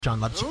John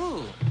Love.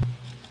 Ooh.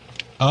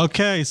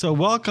 Okay, so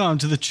welcome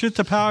to the Truth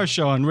to Power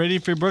Show on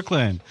Radio Free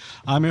Brooklyn.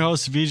 I'm your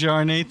host,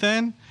 VJR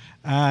Nathan,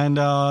 and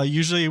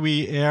usually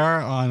we air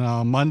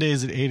on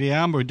Mondays at 8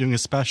 a.m. We're doing a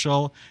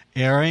special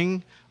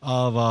airing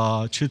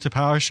of Truth to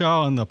Power Show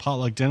on the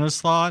Potluck Dinner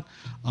slot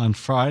on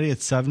Friday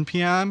at 7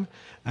 p.m.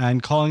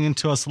 And calling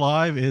into us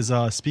live is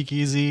a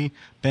Speakeasy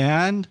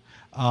Band,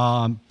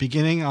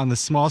 beginning on the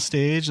small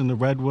stage in the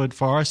Redwood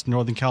Forest,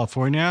 Northern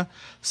California.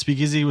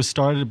 Speakeasy was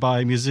started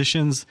by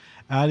musicians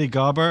Addie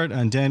Gaubert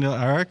and Daniel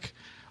Eric.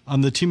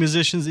 The two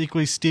musicians,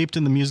 equally steeped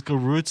in the musical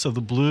roots of the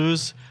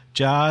blues,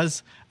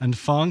 jazz, and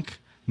funk,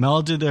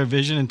 melded their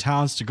vision and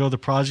talents to grow the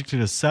project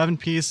into a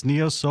 7-piece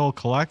neo-soul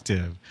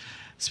collective.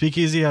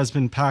 Speakeasy has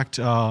packed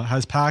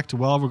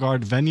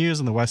well-regarded venues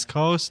on the West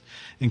Coast,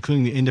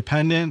 including the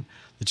Independent,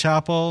 the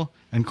Chapel,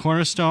 and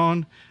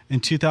Cornerstone. In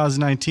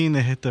 2019,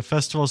 they hit the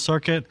festival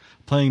circuit,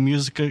 playing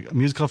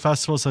musical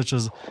festivals such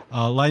as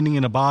Lightning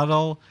in a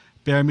Bottle,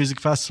 Bear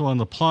Music Festival,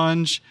 and The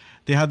Plunge.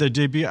 They had their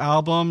debut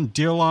album,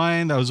 Deer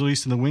Lion, that was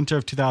released in the winter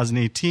of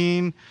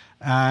 2018.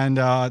 And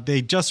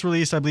they just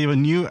released, I believe, a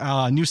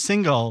new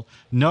single,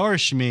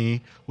 Nourish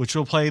Me, which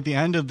we'll play at the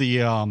end of the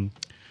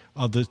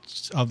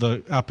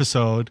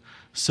episode.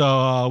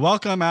 So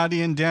welcome,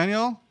 Addie and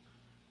Daniel.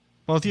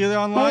 Both of you there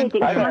online? Hey,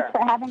 thanks so much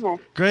for having us.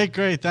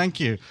 Great,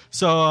 thank you.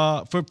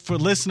 So for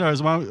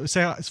listeners, why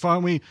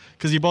don't we,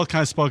 because you both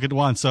kind of spoke at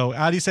once. So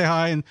Addie, say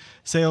hi and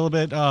say a little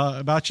bit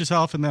about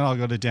yourself, and then I'll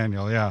go to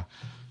Daniel,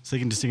 so you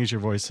can distinguish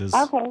your voices.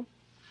 Okay.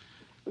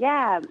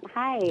 Yeah,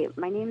 hi,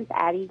 my name is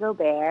Addie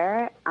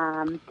Gobert.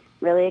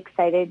 Really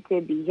excited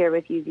to be here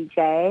with you,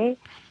 VJ.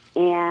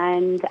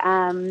 And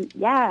I'm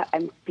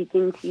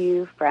speaking to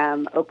you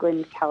from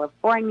Oakland,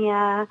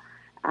 California.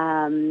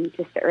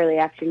 Just early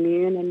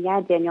afternoon.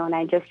 And Daniel and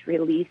I just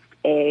released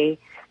a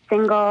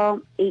single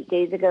 8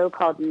 days ago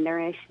called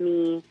Nourish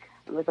Me.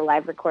 It was a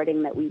live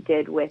recording that we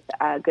did with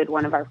a good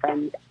one of our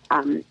friends,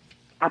 Robin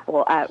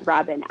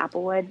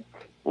Applewood.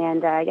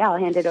 And I'll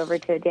hand it over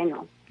to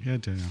Daniel. Yeah,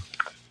 Daniel.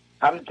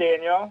 I'm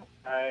Daniel.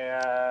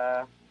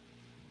 I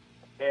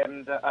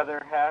am the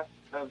other half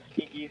of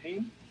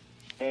Speakeasy,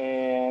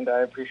 and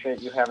I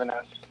appreciate you having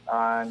us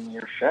on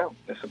your show.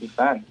 This will be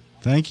fun.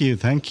 Thank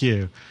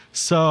you.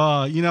 So,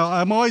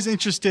 I'm always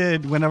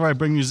interested whenever I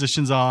bring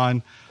musicians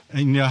on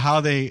and,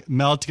 how they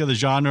meld together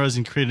genres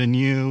and create a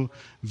new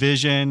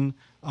vision,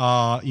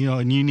 a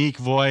unique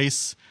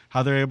voice,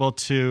 how they're able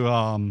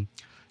to,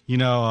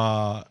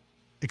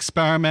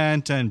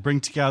 experiment and bring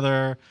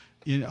together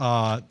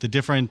the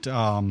different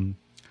kind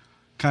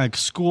of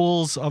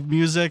schools of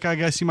music, I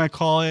guess you might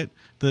call it,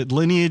 your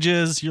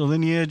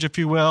lineage, if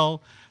you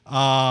will.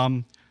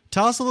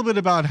 Tell us a little bit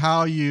about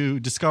how you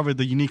discovered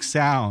the unique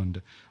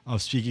sound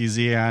of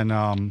Speakeasy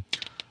and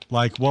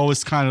what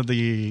was kind of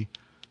the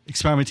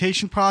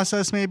experimentation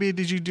process maybe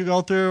did you go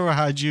through, or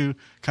how did you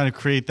kind of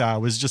create that?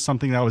 Was it just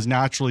something that was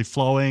naturally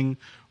flowing,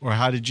 or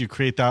how did you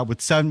create that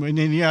with 7? And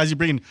then, as you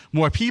bring in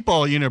more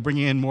people,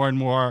 bringing in more and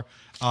more,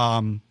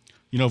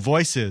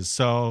 voices.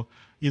 So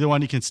either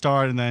one you can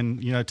start, and then,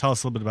 tell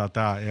us a little bit about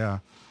that. Yeah.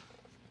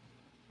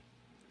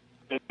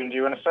 Do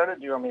you want to start it, or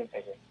do you want me to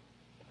take it?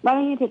 Why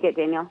don't you take it,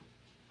 Daniel?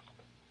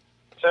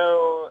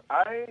 So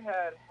I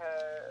had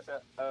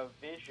a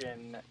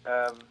vision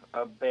of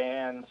a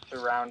band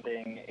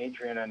surrounding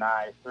Adrian and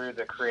I through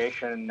the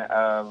creation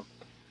of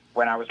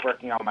when I was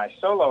working on my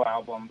solo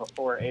album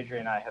before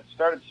Adrian and I had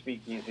started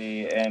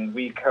Speakeasy, and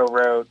we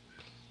co-wrote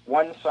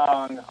one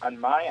song on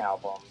my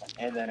album,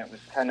 and then it was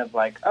kind of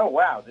like, oh,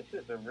 wow, this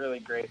is a really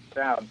great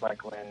sound,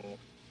 like when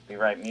we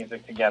write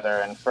music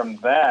together. And from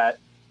that,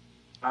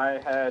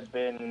 I had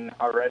been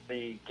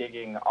already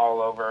gigging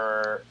all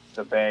over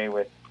the Bay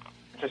with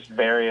just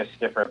various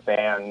different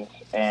bands,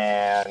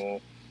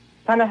 and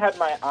kind of had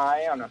my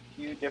eye on a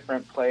few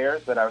different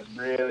players that I was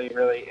really,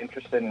 really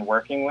interested in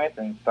working with,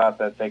 and thought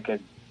that they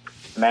could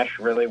mesh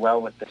really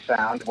well with the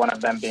sound. One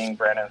of them being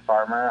Brandon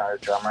Farmer, our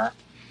drummer,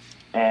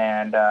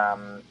 and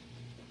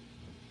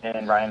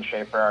Ryan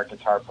Schaefer, our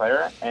guitar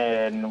player.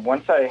 And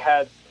once I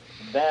had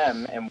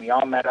them and we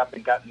all met up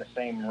and got in the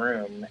same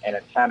room and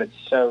it sounded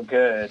so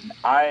good,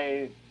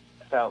 I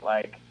felt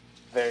like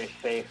very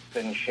safe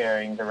in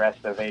sharing the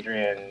rest of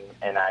Adrian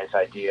and I's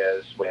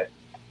ideas with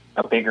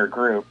a bigger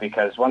group,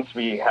 because once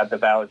we had the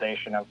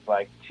validation of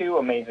like two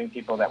amazing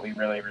people that we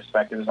really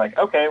respect, it was like,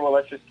 okay, well,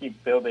 let's just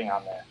keep building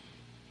on this.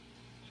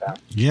 So.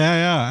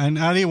 Yeah. And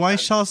Addie, why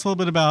don't you tell us a little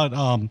bit about,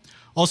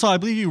 also, I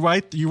believe you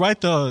write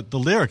the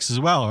lyrics as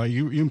well. Are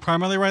you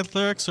primarily write the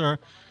lyrics, or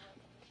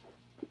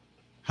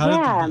how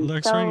did the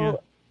lyrics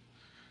start?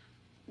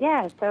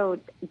 Yeah, so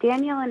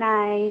Daniel and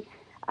I,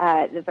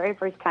 the very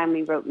first time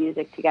we wrote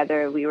music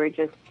together, we were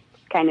just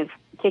kind of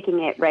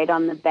kicking it right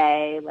on the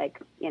bay, like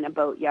in a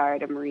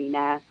boatyard, a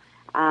marina.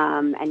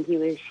 And he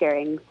was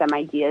sharing some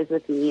ideas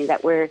with me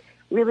that were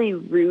really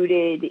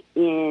rooted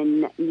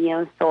in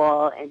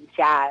neo-soul and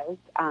jazz.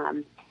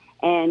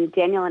 And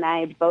Daniel and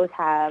I both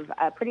have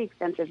a pretty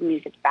extensive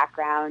music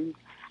background.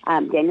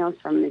 Daniel's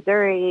from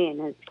Missouri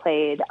and has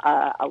played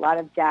a lot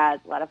of jazz,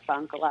 a lot of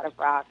funk, a lot of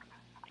rock.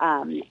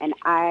 And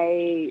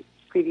I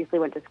previously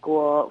went to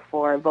school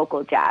for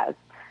vocal jazz.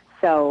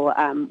 So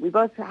we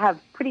both have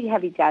pretty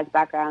heavy jazz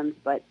backgrounds,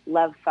 but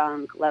love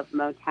funk, love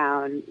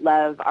Motown,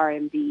 love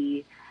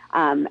R&B,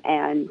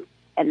 and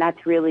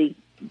that's really,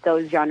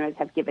 those genres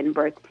have given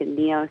birth to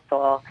neo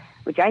soul,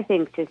 which I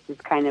think just is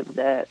kind of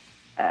the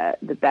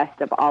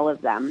best of all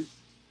of them.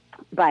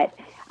 But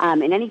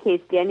in any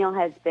case, Daniel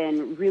has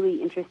been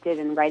really interested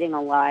in writing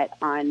a lot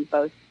on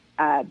both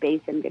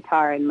bass and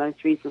guitar, and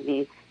most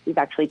recently he's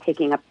actually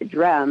taking up the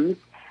drums.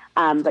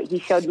 But he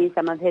showed me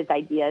some of his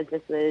ideas.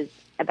 This was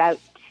about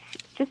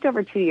just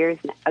over 2 years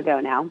ago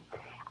now.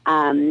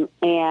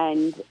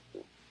 And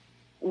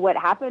what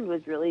happened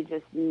was really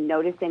just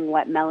noticing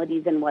what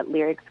melodies and what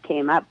lyrics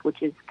came up,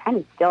 which is kind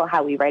of still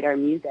how we write our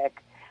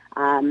music.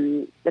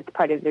 That's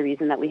part of the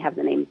reason that we have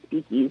the name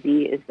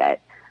Speakeasy, is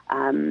that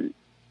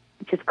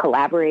just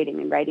collaborating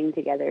and writing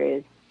together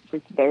is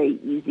just very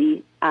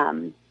easy.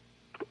 And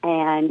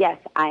yes,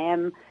 I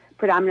am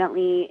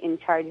predominantly in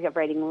charge of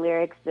writing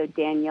lyrics, so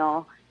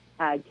Daniel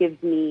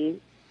gives me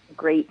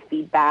great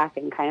feedback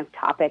and kind of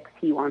topics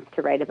he wants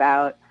to write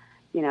about.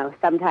 You know,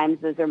 sometimes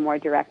those are more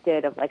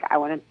directed of like, I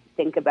want to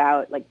think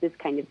about like this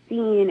kind of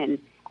scene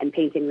and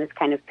painting this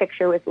kind of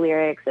picture with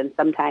lyrics. And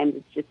sometimes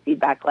it's just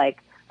feedback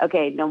like,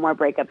 okay, no more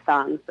breakup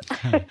songs.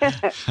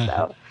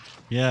 So.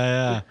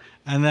 Yeah.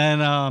 And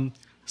then,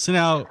 so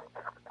now,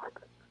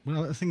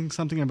 well, I think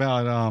something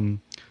about,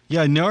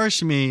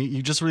 Nourish Me.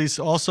 You just released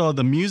also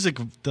the music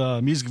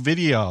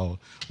video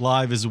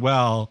live as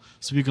well,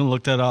 so you can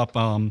look that up.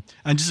 And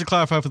just to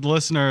clarify for the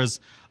listeners,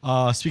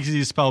 Speakeasy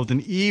is spelled with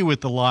an E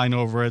with the line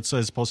over it, so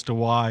as opposed to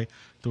Y,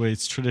 the way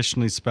it's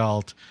traditionally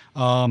spelled.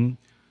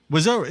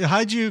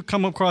 How'd you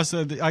come across?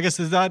 I guess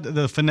is that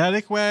the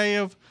phonetic way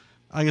of,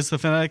 the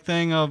phonetic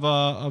thing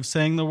of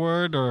saying the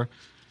word, or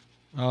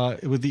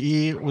with the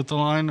E with the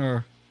line,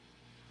 or?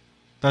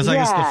 That's, I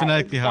guess, the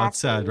phonetically how it's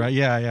said, right?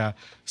 Yeah.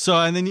 So,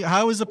 and then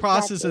how is the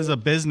process as a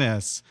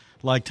business?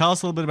 Like, tell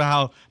us a little bit about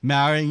how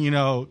marrying,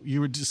 you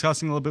were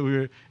discussing a little bit, we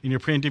were in your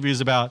pre-interviews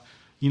about,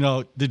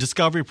 the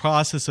discovery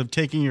process of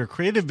taking your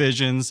creative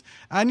visions.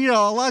 And,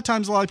 a lot of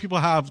times, a lot of people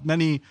have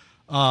many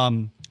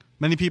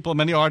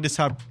artists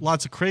have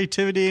lots of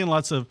creativity and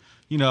lots of,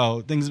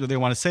 things where they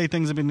want to say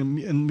things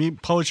in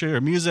poetry or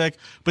music,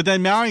 but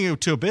then marrying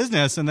it to a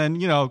business. And then,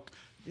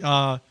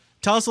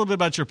 tell us a little bit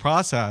about your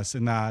process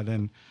in that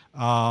and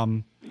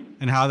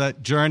how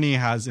that journey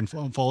has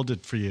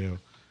unfolded for you.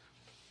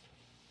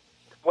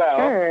 Well,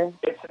 sure.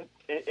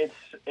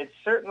 It's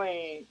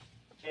certainly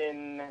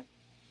been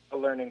a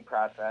learning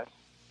process,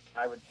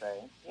 I would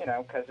say,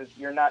 because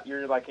you're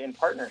like in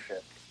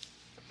partnership,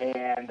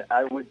 and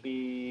I would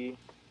be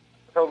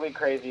totally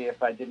crazy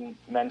if I didn't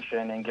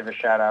mention and give a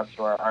shout out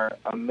to our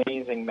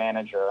amazing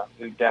manager,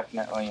 who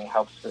definitely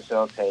helps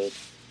facilitate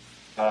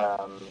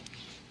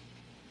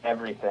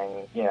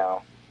everything,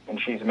 and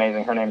she's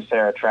amazing. Her name's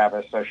Sarah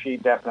Travis, so she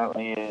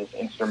definitely is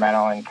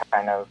instrumental in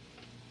kind of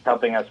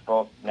helping us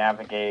both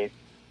navigate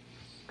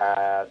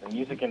the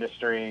music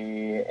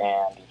industry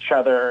and each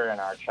other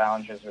and our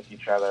challenges with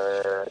each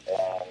other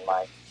and,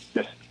 like,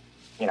 just,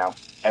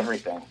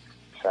 everything.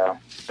 So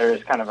there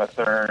is kind of a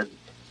third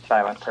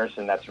silent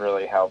person that's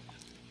really helped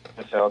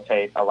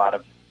facilitate a lot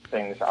of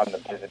things on the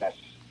business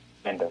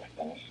end of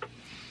things.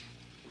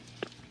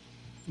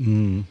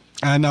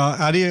 And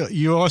Adi,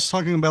 you were also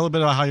talking a little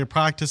bit about how your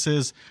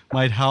practices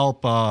might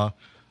help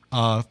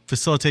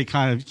facilitate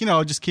kind of,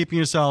 just keeping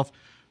yourself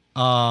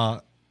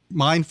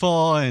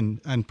mindful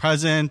and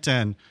present,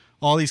 and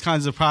all these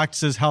kinds of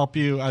practices help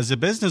you as a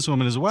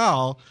businesswoman as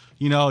well,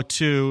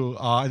 to,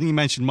 I think you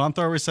mentioned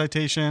mantra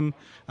recitation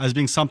as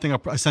being something, a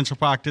essential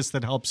practice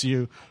that helps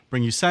you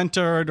bring you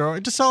centered, or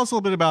just tell us a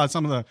little bit about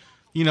some of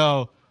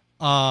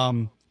the,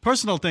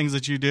 personal things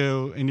that you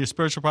do in your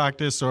spiritual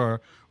practice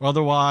or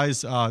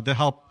otherwise that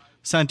help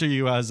center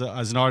you as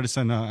an artist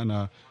and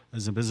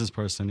as a business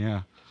person.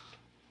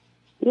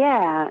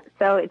 Yeah,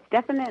 so it's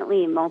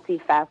definitely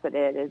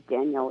multifaceted, as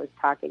Daniel was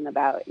talking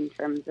about, in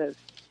terms of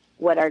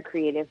what our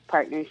creative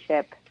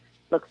partnership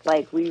looks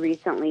like. We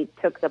recently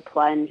took the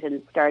plunge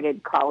and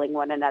started calling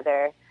one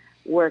another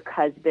work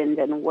husband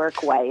and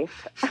work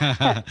wife.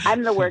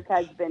 I'm the work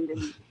husband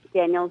and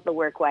Daniel's the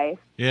work wife.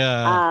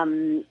 Yeah.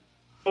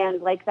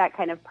 And like that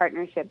kind of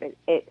partnership,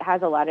 it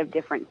has a lot of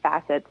different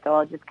facets. So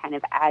I'll just kind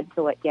of add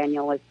to what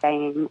Daniel was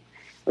saying,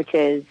 which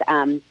is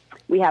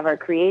we have our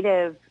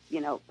creative,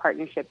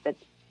 partnership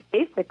that's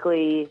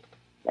basically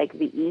like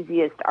the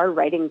easiest. Our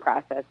writing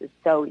process is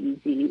so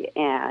easy,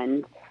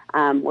 and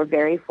we're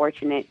very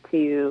fortunate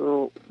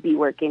to be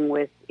working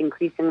with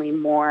increasingly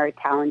more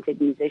talented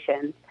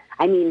musicians.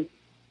 I mean,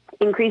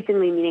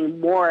 increasingly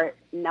meaning more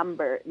in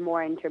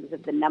terms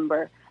of the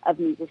number of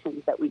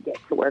musicians that we get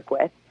to work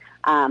with.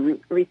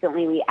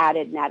 Recently, we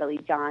added Natalie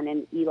John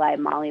and Eli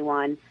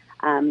Maliwan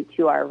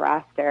to our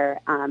roster,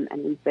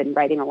 and we've been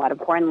writing a lot of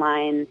horn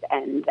lines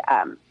and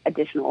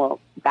additional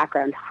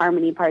background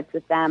harmony parts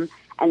with them.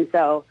 And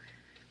so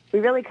we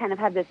really kind of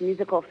have this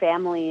musical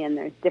family, and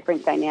there's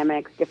different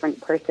dynamics,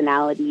 different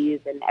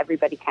personalities, and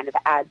everybody kind of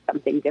adds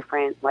something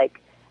different.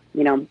 Like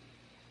you know,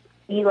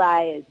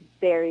 Eli is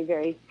very,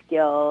 very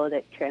skilled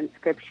at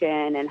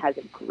transcription and has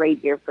a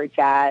great ear for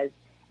jazz.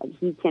 And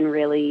he can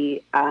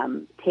really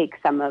take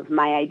some of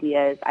my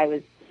ideas. I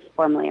was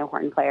formerly a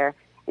horn player,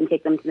 and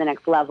take them to the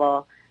next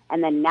level.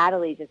 And then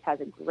Natalie just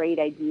has a great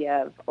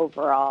idea of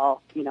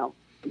overall, you know,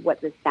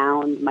 what the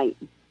sound might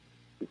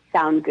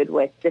sound good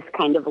with this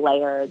kind of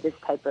layer, this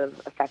type of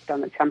effect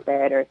on the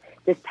trumpet, or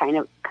this kind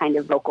of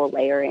vocal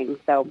layering.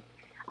 So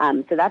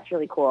that's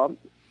really cool.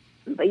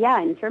 But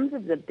yeah, in terms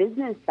of the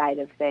business side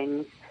of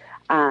things,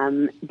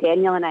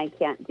 Daniel and I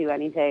can't do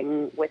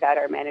anything without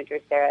our manager,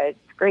 Sarah. It's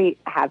great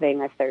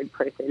having a third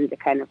person to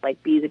kind of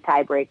like be the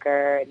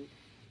tiebreaker. And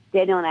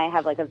Daniel and I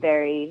have like a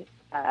very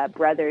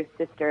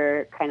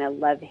brother-sister kind of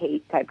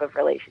love-hate type of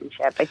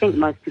relationship. I think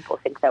most people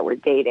think that we're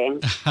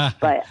dating,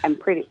 but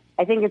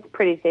I think it's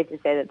pretty safe to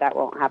say that that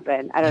won't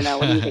happen. I don't know.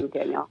 What do you think,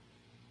 Daniel?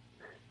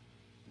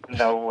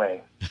 No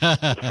way.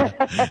 But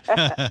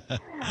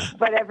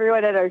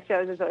everyone at our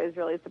shows is always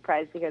really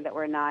surprised to hear that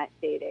we're not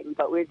dating.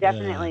 But we're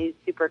definitely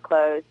super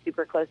close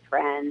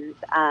friends.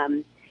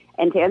 And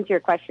to answer your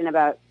question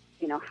about,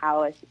 you know,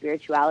 how a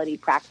spirituality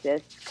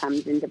practice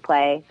comes into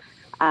play,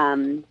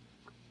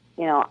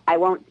 you know, I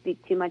won't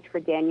speak too much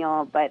for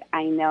Daniel, but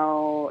I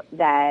know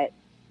that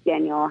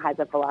Daniel has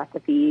a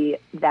philosophy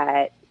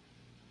that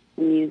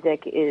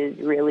music is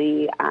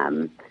really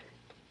a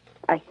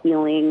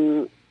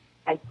healing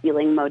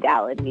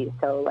modality.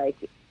 So like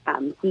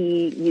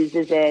he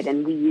uses it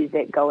and we use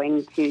it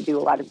going to do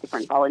a lot of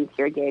different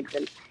volunteer gigs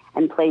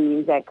and play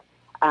music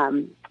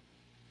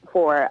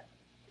for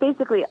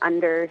basically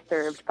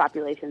underserved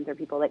populations or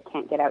people that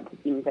can't get out to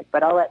see music.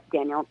 But I'll let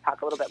Daniel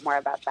talk a little bit more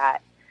about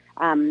that.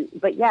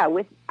 But yeah,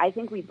 I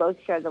think we both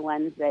share the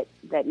lens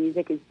that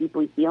music is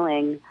deeply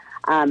healing.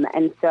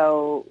 And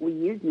so we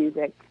use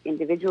music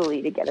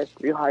individually to get us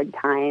through hard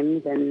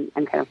times and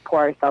kind of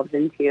pour ourselves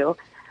into.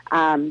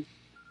 And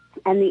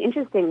the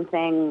interesting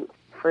thing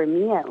for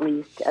me, at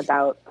least,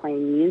 about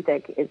playing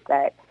music is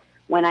that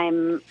when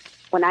I'm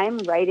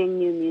writing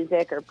new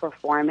music or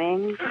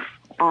performing,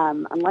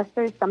 unless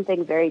there's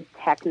something very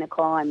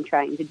technical I'm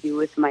trying to do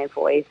with my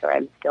voice, or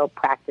I'm still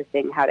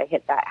practicing how to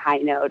hit that high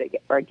note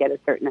or get a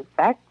certain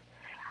effect,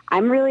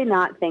 I'm really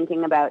not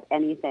thinking about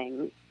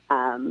anything.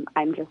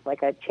 I'm just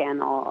like a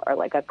channel or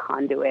like a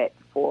conduit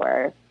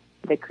for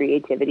the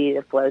creativity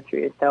to flow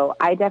through. So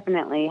I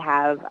definitely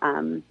have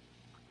a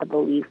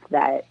belief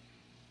that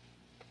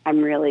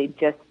I'm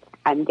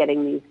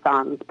getting these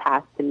songs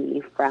passed to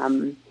me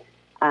from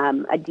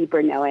a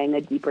deeper knowing, a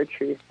deeper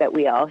truth that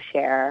we all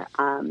share,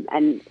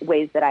 and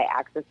ways that I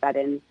access that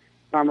in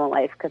normal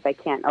life, because I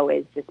can't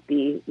always just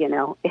be, you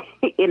know,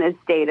 in a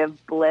state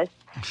of bliss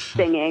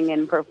singing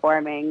and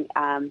performing,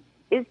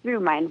 is through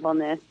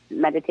mindfulness,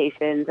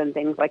 meditations, and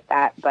things like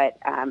that. But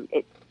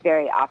it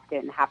very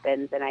often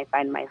happens, and I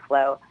find my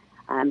flow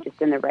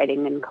just in the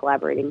writing and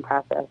collaborating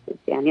process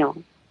with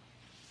Daniel.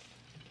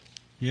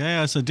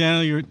 Yeah, so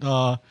Daniel,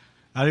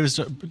 Addie was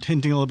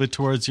hinting a little bit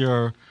towards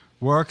your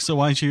work, so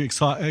why don't you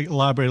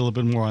elaborate a little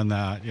bit more on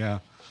that? Yeah.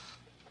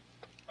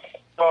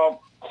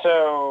 Well,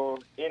 so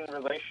in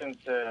relation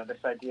to this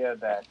idea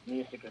that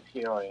music is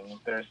healing,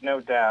 there's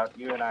no doubt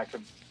you and I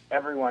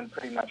everyone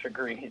pretty much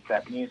agrees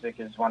that music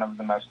is one of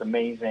the most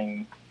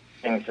amazing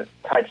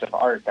types of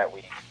art that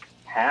we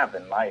have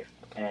in life.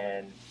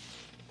 And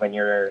when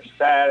you're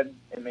sad,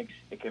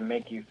 it can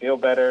make you feel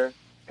better.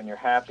 When you're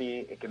happy,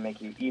 it can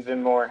make you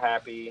even more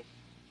happy,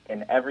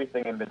 and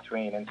everything in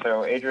between. And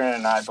so Adrian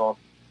and I both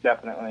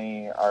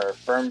definitely are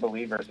firm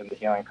believers in the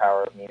healing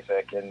power of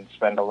music, and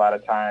spend a lot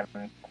of time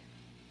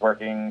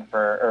working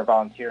for or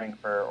volunteering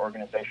for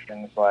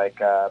organizations like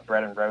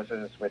Bread and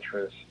Roses, which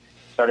was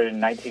started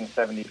in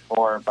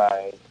 1974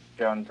 by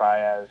Joan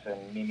Baez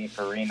and Mimi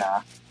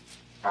Farina,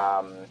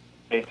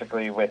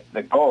 basically with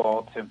the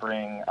goal to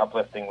bring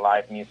uplifting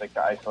live music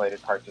to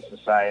isolated parts of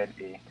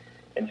society.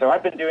 And so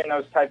I've been doing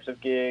those types of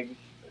gigs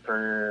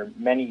for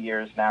many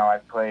years now.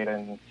 I've played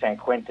in San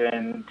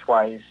Quentin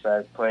twice.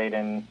 I've played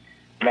in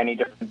many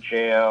different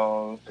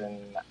jails and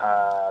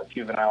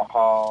juvenile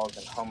halls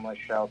and homeless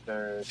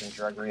shelters and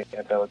drug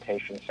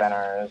rehabilitation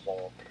centers and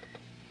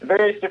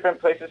various different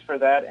places for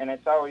that. And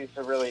it's always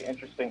a really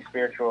interesting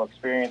spiritual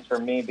experience for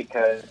me,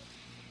 because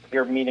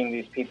you're meeting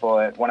these people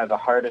at one of the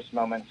hardest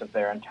moments of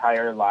their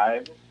entire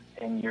lives,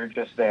 and you're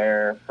just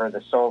there for the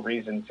sole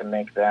reason to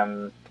make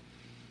them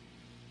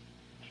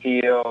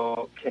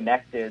feel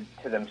connected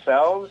to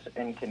themselves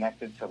and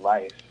connected to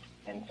life,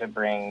 and to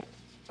bring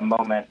a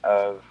moment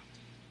of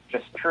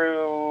just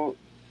true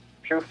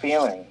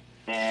feeling.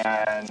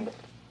 And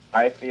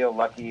I feel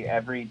lucky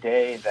every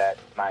day that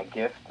my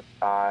gift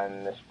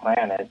on this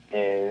planet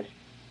is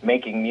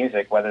making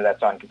music, whether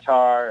that's on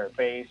guitar or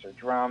bass or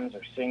drums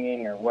or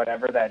singing or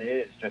whatever that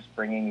is. Just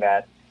bringing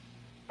that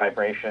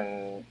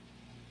vibration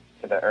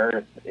to the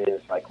earth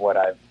is like what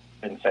I've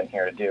been sent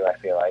here to do, I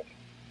feel like.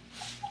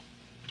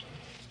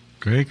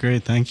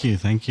 Great. Thank you.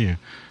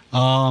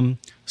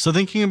 So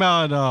thinking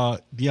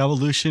about the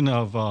evolution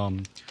of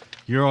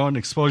your own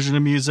exposure to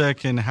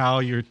music and how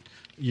your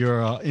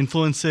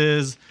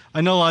influences,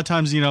 I know a lot of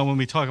times, when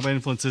we talk about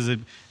influences, it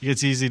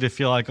gets easy to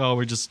feel like, oh,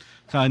 we're just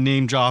kind of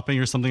name dropping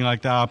or something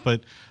like that.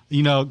 But,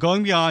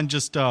 going beyond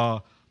just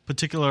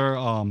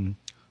particular,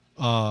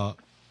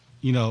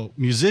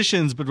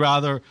 musicians, but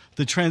rather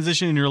the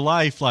transition in your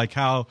life, like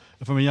how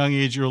from a young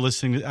age you were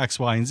listening to X,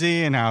 Y, and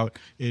Z, and how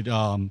it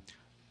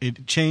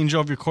changed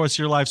over the course of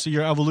your life. So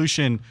your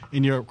evolution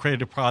in your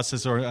creative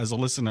process or as a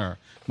listener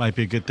might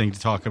be a good thing to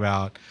talk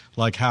about,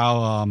 like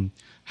how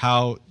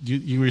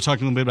you were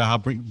talking a little bit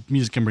about how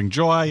music can bring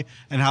joy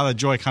and how that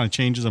joy kind of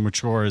changes and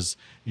matures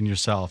in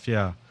yourself.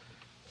 Yeah.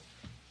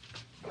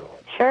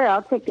 Sure,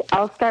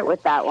 I'll start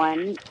with that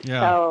one.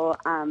 Yeah. So,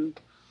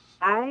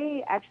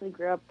 I actually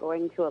grew up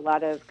going to a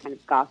lot of kind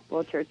of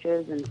gospel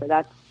churches, and so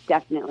that's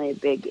definitely a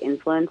big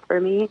influence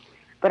for me.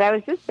 But I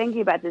was just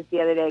thinking about this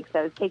the other day because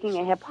I was taking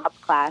a hip hop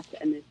class,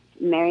 and this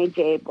Mary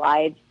J.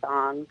 Blige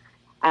song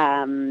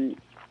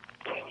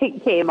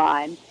came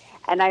on,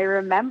 and I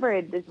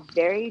remembered this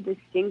very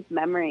distinct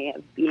memory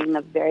of being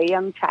a very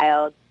young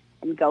child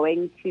and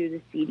going to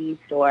the CD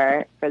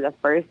store for the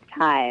first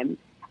time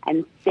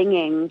and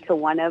singing to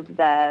one of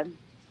the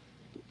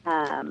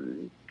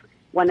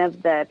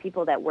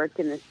people that worked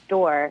in the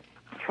store,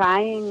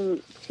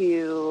 trying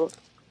to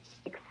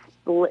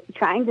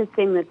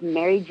sing this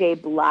Mary J.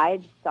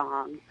 Blige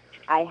song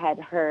I had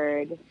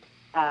heard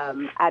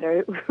at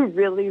a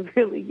really,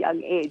 really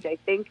young age. I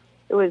think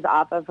it was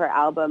off of her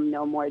album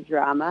No More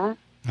Drama.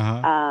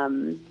 Uh-huh.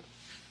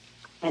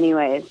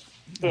 Anyways,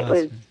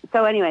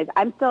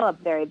 I'm still a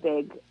very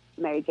big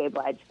Mary J.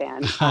 Blige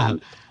fan.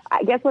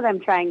 I guess what I'm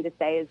trying to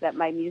say is that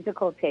my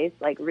musical tastes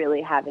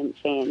really haven't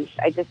changed.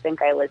 I just think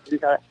I listen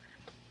to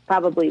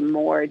probably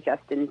more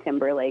Justin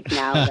Timberlake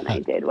now than I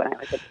did when I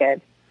was a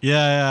kid.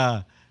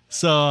 Yeah.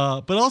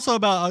 So, but also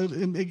about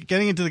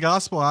getting into the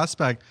gospel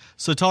aspect.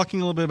 So,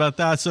 talking a little bit about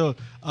that. So,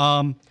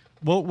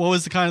 what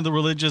was the kind of the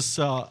religious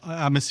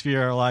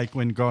atmosphere like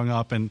when growing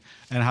up, and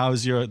how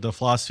is the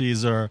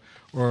philosophies or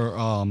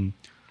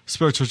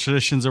spiritual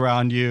traditions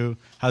around you?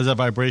 How's that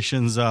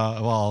vibrations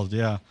evolved?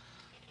 Yeah.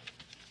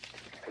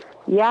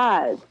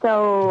 Yeah.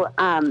 So,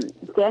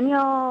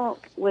 Daniel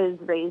was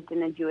raised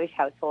in a Jewish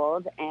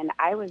household, and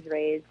I was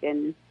raised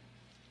in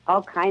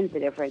all kinds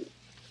of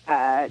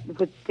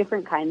with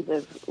different kinds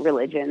of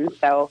religions.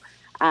 So,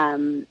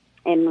 and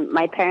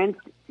my parents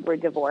were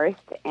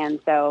divorced, and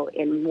so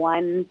in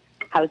one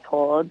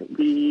household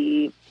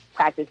we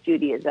practiced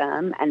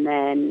Judaism, and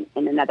then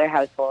in another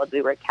household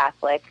we were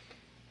Catholics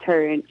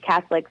turned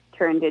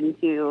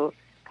into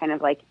kind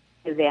of like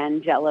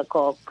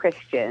evangelical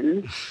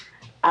Christians.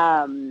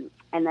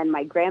 And then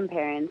my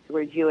grandparents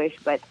were Jewish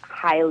but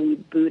highly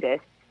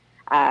Buddhist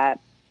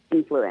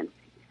influenced.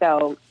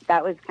 So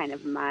that was kind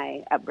of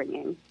my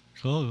upbringing.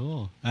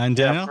 Cool. And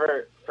Daniel?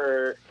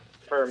 Yeah,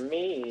 for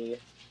me,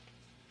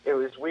 it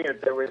was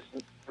weird. There was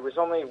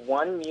only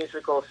one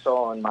musical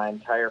soul in my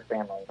entire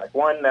family, like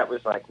one that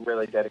was like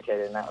really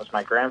dedicated, and that was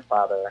my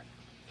grandfather.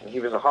 And he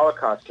was a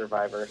Holocaust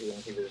survivor. He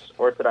was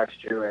Orthodox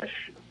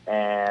Jewish,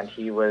 and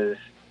he was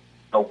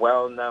a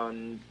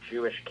well-known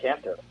Jewish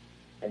cantor.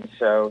 And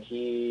so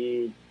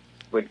he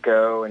would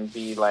go and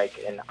be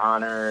like an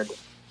honored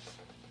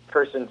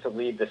person to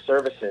lead the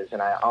services.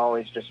 And I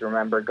always just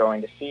remember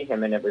going to see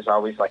him, and it was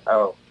always like,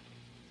 oh,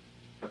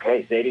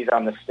 okay, Zadie's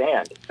on the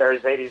stand. Or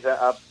Zadie's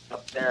up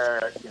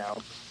there,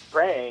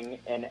 praying,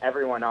 and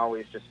everyone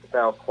always just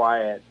fell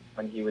quiet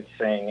when he would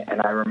sing.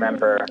 And I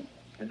remember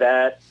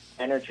that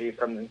energy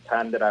from the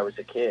time that I was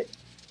a kid.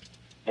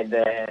 And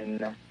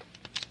then,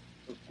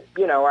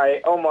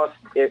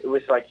 it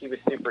was like he was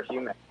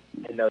superhuman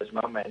in those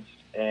moments.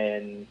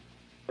 And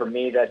for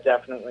me, that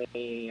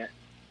definitely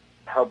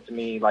helped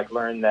me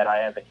learn that I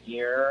have an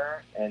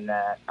ear, and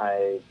that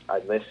I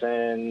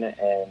listen,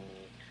 and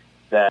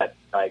that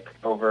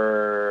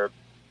over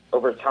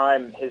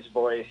time his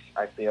voice,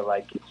 I feel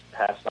like it's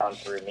passed on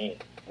through me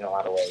in a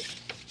lot of ways.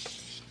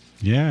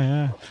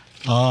 Yeah.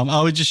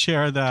 I would just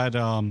share that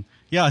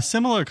a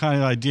similar kind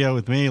of idea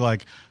with me,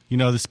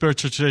 the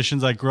spiritual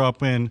traditions I grew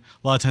up in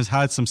a lot of times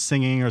had some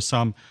singing or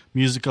some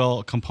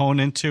musical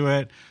component to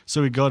it.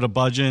 So we'd go to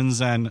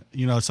bhajans, and,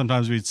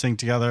 sometimes we'd sing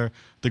together.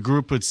 The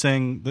group would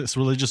sing this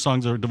religious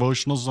songs or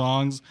devotional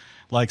songs,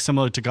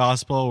 similar to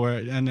gospel,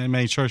 and in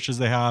many churches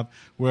they have,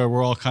 where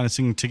we're all kind of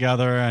singing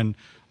together, and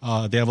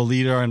they have a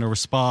leader and a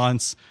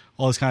response,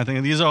 all this kind of thing.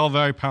 And these are all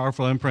very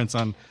powerful imprints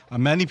on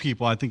many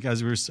people. I think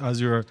as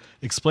you were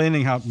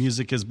explaining how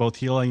music is both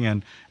healing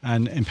and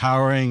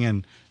empowering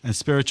and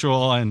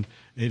spiritual, and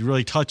it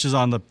really touches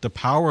on the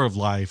power of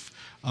life,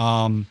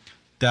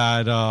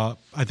 that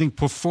I think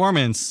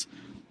performance,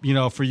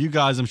 for you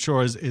guys, I'm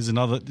sure is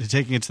another,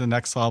 taking it to the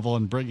next level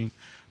and bringing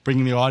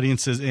the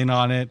audiences in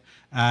on it.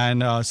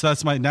 And so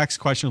that's my next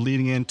question,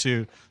 leading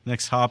into the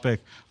next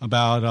topic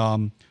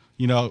about,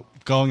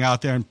 going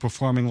out there and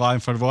performing live in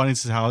front of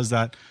audiences. How is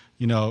that,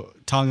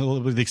 telling a little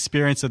bit of the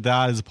experience of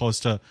that as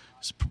opposed to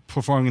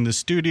performing in the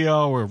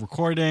studio or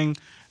recording?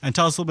 And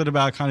tell us a little bit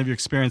about kind of your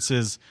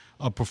experiences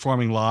of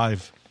performing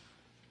live.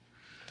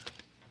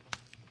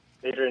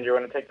 Adrian, do you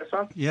want to take this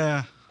one?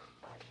 Yeah.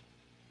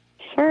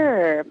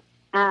 Sure.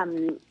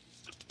 Um,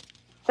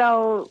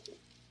 so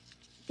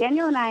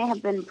Daniel and I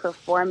have been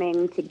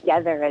performing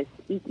together as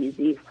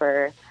Speakeasy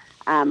for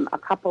a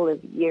couple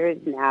of years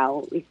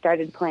now. We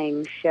started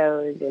playing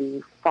shows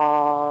in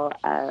fall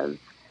of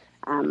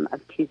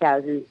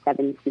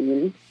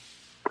 2017.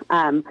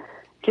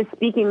 Just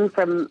speaking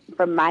from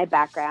my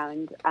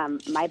background,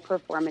 my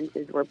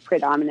performances were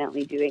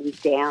predominantly doing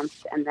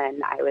dance, and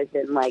then I was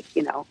in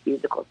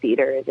musical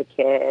theater as a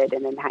kid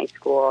and in high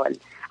school, and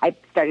I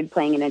started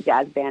playing in a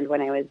jazz band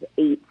when I was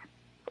 8,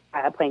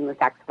 playing the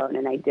saxophone,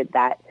 and I did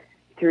that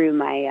through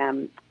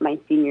my my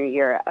senior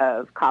year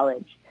of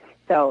college.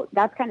 So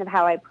that's kind of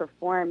how I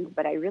performed,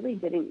 but I really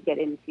didn't get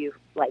into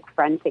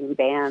fronting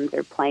bands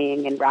or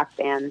playing in rock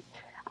bands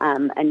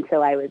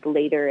until I was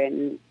later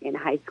in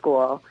high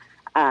school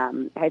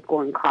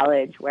and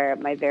college, where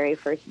my very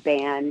first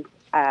band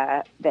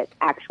that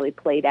actually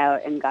played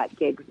out and got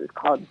gigs was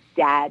called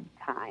Dad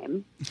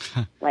Time,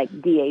 like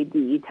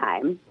DAD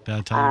time.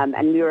 Dad Time.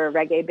 And we were a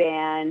reggae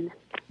band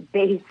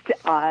based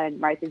on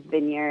Martha's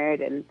Vineyard,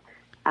 and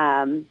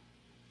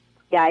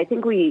I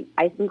think we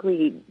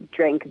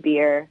drank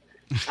beer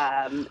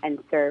and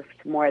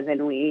surfed more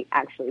than we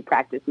actually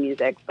practiced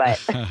music, but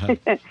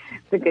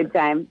it's a good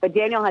time. But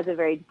Daniel has a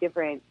very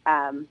different,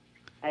 kind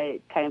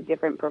of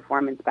different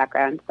performance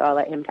background, so I'll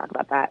let him talk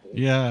about that.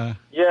 Yeah.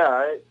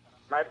 Yeah,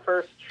 my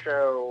first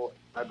show,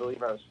 I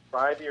believe I was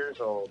 5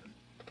 years old,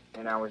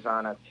 and I was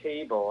on a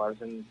table. I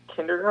was in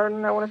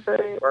kindergarten, I want to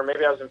say, or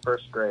maybe I was in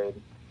first grade,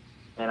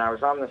 and I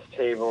was on this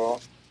table,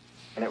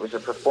 and it was a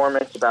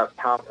performance about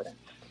confidence.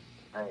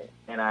 Right.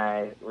 And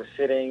I was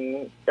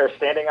standing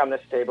on this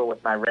table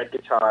with my red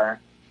guitar,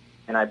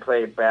 and I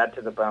played Bad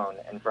to the Bone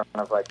in front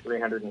of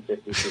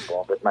 350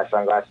 people with my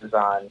sunglasses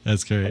on.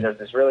 That's great. And there's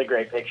this really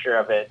great picture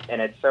of it,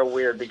 and it's so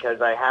weird because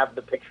I have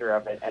the picture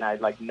of it, and I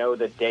know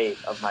the date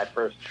of my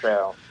first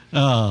show.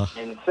 Oh.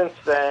 And since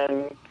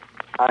then,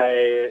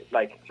 I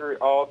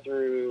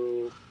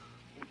through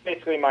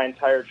basically my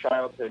entire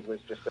childhood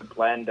was just a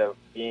blend of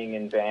being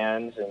in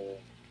bands and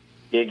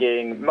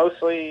gigging,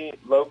 mostly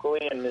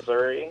locally in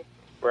Missouri,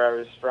 where I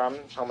was from,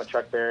 home of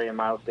Chuck Berry and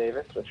Miles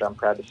Davis, which I'm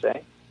proud to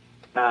say.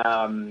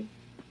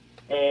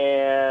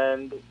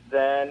 And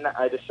then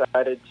I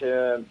decided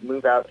to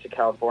move out to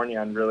California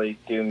and really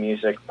do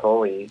music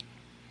fully.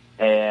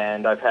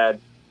 And I've had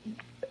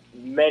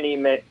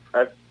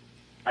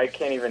I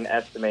can't even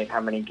estimate how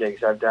many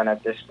gigs I've done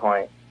at this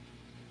point,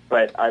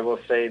 but I will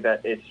say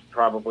that it's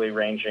probably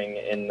ranging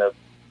in the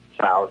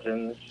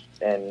thousands.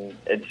 And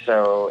it's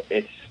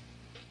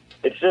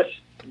just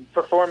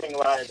performing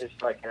live is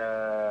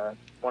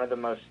one of the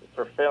most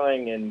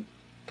fulfilling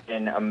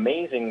and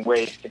amazing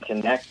ways to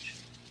connect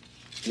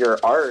your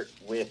art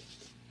with,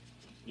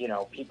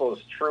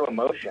 people's true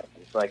emotions.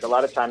 A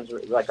lot of times, on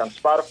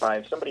Spotify,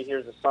 if somebody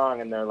hears a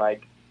song and they're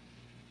like,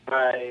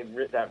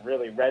 that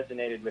really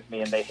resonated with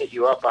me, and they hit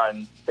you up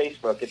on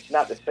Facebook, it's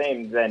not the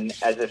same than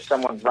as if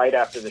someone right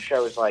after the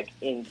show is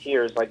in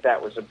tears,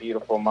 that was a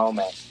beautiful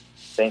moment.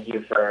 Thank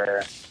you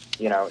for,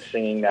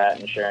 singing that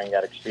and sharing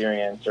that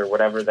experience, or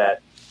whatever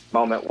that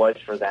moment was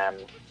for them.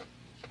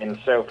 And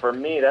so for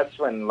me, that's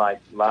when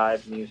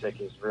live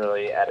music is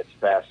really at its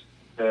best.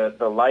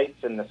 The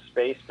lights and the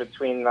space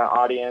between the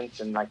audience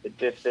and the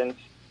distance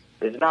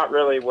is not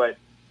really what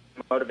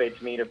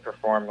motivates me to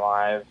perform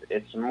live.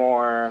 It's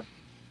more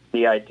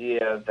the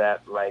idea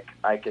that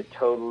I could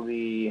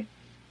totally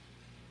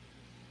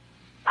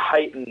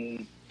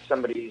heighten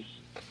somebody's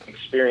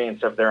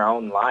experience of their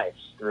own lives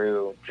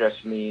through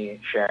just me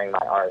sharing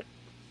my art.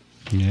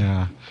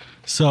 Yeah.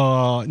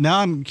 So now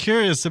I'm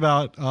curious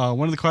about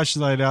one of the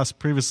questions I had asked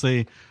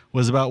previously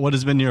was about what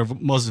has been your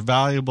most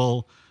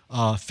valuable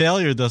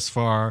failure thus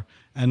far.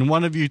 And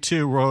one of you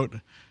two wrote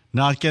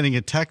not getting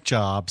a tech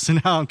job. So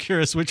now I'm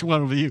curious which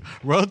one of you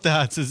wrote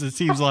that, since it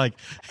seems like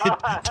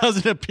it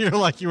doesn't appear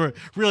like you were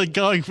really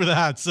going for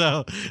that.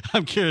 So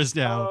I'm curious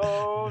now.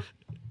 Oh,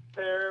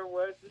 there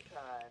was a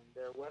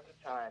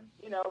time.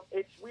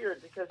 It's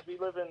weird because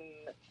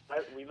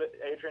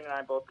Adrian and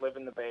I both live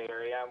in the Bay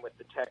Area, and with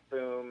the tech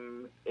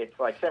boom, it's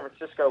San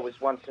Francisco was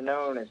once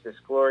known as this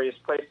glorious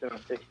place in the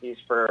 60s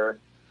for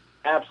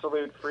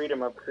absolute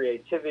freedom of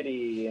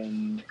creativity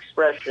and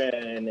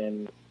expression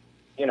and,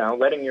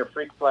 letting your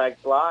freak flag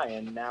fly.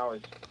 And now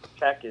as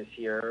tech is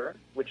here,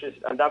 which is,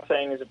 I'm not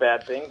saying is a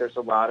bad thing. There's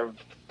a lot of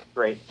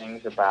great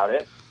things about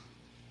it.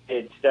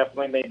 It's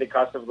definitely made the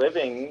cost of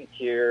living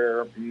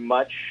here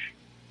much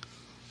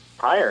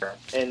higher.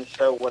 And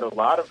so what a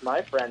lot of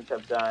my friends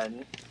have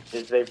done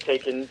is they've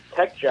taken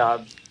tech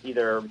jobs,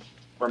 either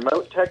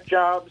remote tech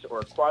jobs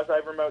or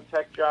quasi-remote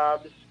tech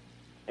jobs,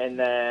 and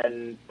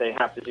then they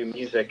have to do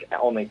music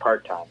only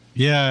part-time.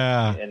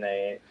 Yeah. And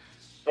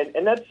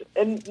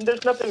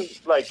there's nothing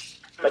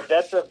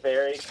that's a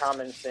very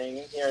common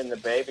thing here in the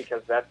Bay,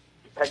 because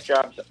tech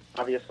jobs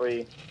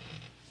obviously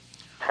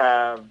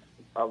have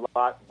a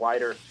lot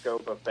wider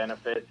scope of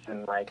benefits,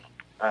 and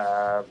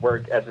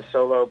work as a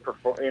solo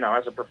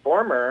as a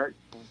performer,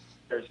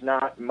 there's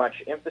not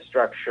much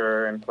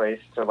infrastructure in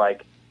place to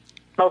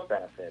health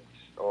benefits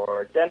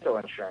or dental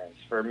insurance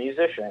for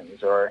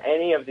musicians or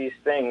any of these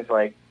things.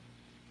 Like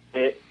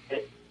when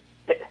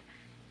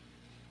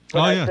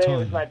I say totally. it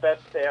was my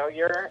best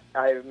failure,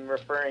 I'm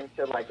referring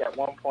to like at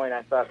one point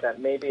I thought that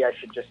maybe I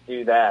should just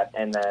do that,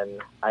 and then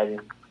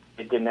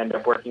it didn't end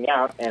up working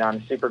out, and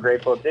I'm super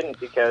grateful it didn't,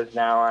 because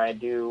now I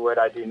do what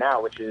I do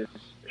now, which is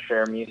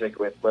share music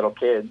with little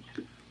kids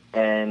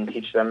and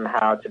teach them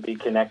how to be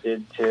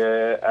connected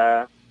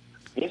to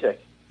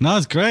music. No,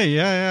 it's great.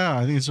 Yeah.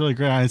 I think it's really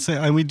great.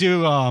 And we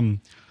do, learn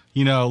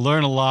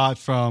a lot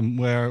from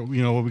where,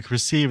 what we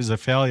perceive as a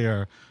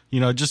failure,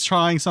 just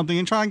trying something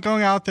and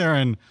going out there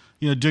and,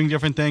 doing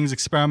different things,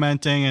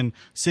 experimenting and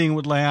seeing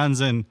what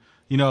lands. And,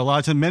 a lot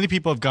of times, many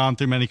people have gone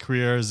through many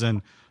careers,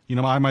 and,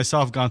 I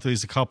myself have gone through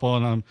these a couple,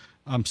 and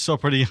I'm still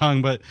pretty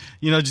young, but,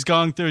 just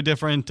going through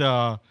different,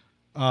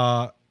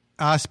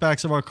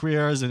 aspects of our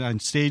careers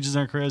and stages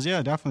in our careers.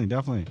 Yeah,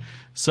 definitely.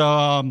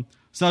 So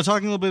now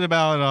talking a little bit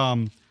about,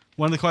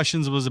 one of the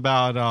questions was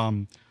about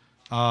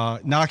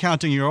not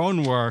counting your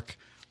own work.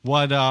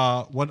 What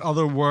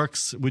other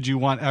works would you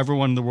want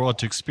everyone in the world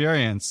to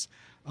experience?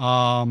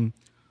 I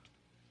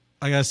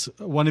guess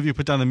one of you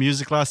put down the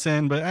music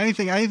lesson, but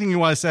anything you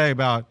want to say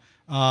about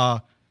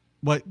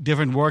what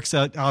different works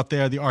out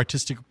there, the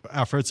artistic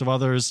efforts of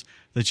others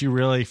that you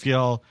really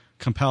feel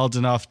compelled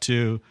enough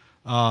to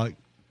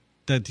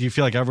that you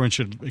feel like everyone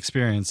should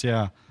experience?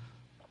 Yeah,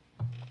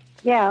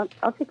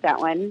 I'll take that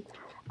one.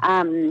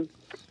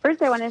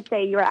 First, I want to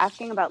say you were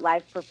asking about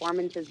live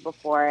performances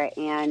before,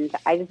 and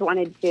I just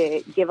wanted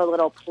to give a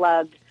little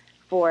plug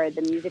for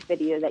the music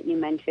video that you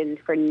mentioned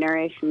for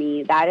Nourish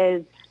Me. That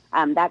is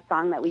that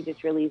song that we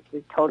just released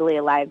is totally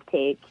a live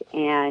take,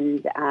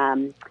 and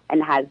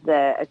has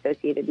the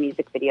associated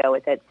music video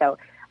with it. So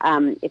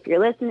if you're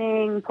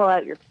listening, pull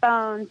out your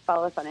phones,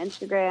 follow us on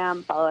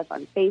Instagram, follow us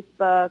on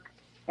Facebook.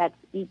 That's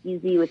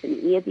Speakeasy with an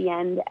E at the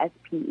end,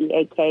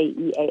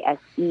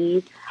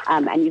 SPEAKEASE.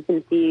 And you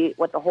can see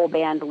what the whole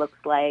band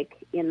looks like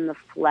in the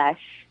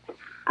flesh.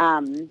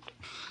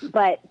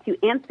 But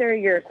to answer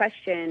your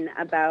question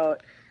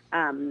about,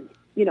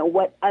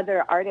 what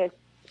other artists,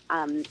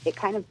 it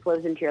kind of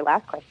flows into your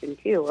last question,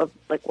 too, of,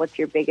 like, what's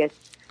your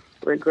biggest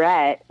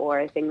regret or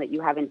a thing that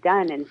you haven't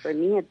done? And for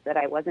me, it's that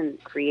I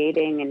wasn't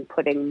creating and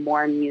putting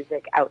more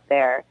music out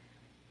there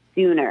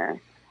sooner.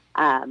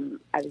 I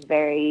was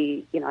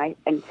very,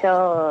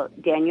 until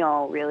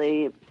Daniel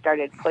really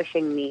started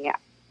pushing me,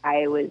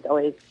 I was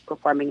always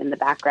performing in the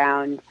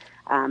background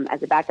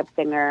as a backup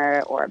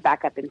singer or a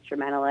backup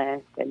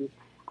instrumentalist. And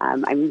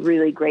I'm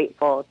really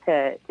grateful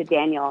to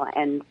Daniel.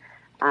 And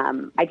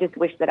I just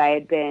wish that I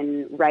had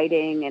been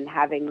writing and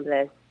having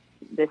this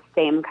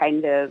same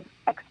kind of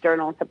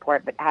external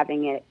support, but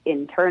having it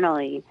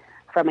internally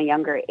from a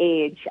younger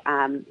age,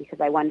 because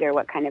I wonder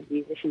what kind of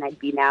musician I'd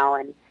be now.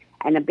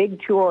 And a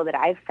big tool that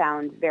I've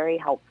found very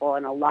helpful,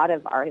 and a lot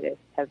of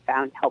artists have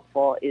found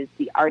helpful, is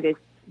The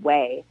Artist's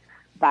Way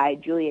by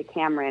Julia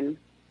Cameron.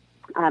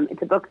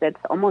 It's a book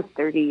that's almost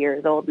 30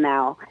 years old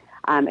now.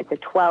 It's a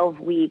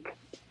 12-week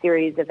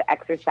series of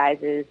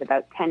exercises,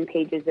 about 10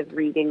 pages of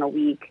reading a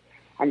week,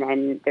 and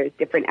then there's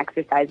different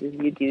exercises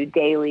you do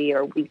daily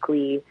or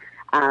weekly.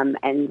 And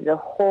the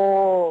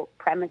whole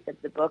premise of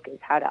the book is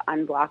how to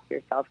unblock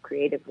yourself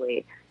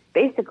creatively.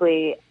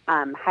 Basically,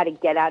 how to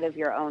get out of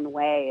your own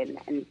way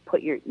and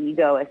put your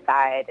ego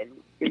aside and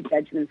your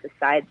judgments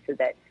aside, so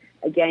that,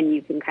 again,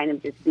 you can kind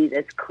of just be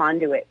this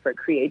conduit for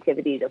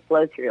creativity to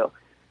flow through.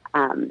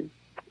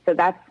 So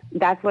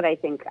that's what I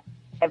think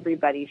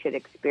everybody should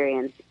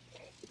experience,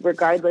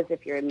 regardless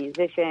if you're a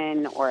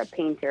musician or a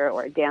painter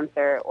or a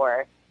dancer,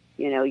 or,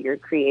 your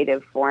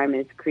creative form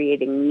is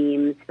creating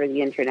memes for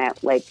the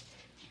internet. Like,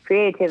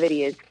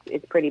 creativity is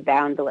pretty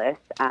boundless,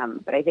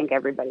 but I think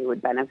everybody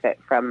would benefit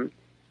from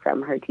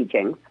her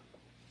teachings.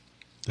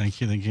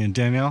 Thank you. And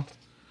Danielle,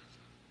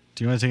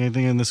 do you want to take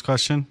anything in this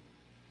question?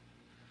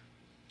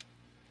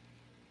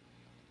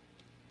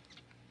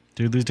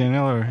 Did we lose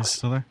Danielle, or is he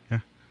still there? Yeah.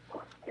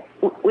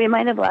 We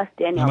might have lost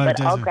Daniel, but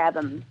I'll grab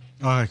him.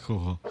 All right,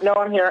 cool. No,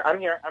 I'm here.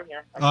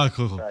 Oh,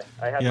 cool. Sorry.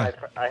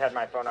 I had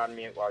my phone on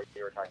mute while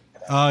you were talking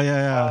about that. Oh,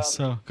 yeah.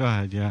 So go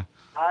ahead. Yeah.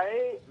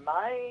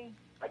 I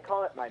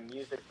call it my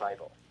music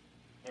Bible,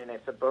 and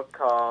it's a book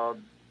called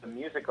The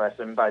Music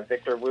Lesson by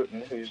Victor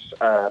Wooten, who's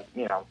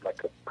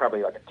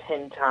probably like a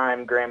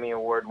 10-time Grammy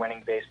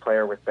Award-winning bass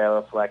player with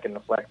Bela Fleck and the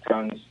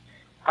Flecktones,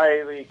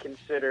 highly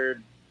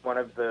considered one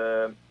of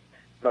the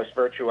most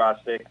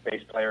virtuosic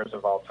bass players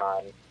of all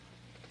time.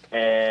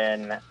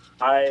 And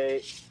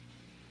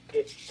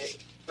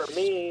for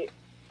me,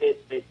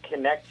 it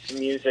connects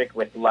music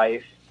with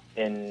life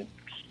in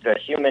the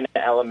human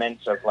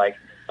elements of, like,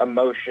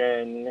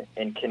 emotion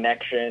and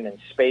connection and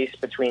space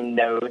between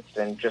notes,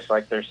 and just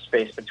like there's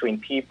space between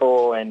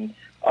people, and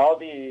all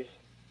these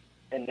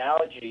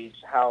analogies,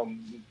 how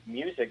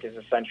music is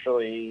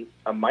essentially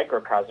a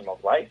microcosm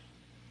of life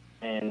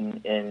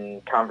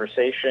in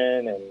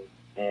conversation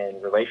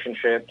and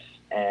relationships.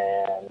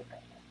 And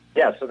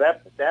yeah, so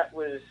that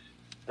was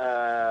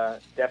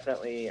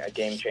definitely a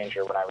game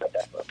changer when I read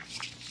that book.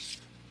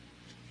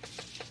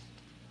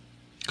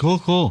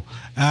 Cool.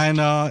 And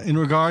in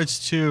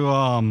regards to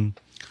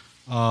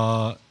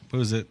what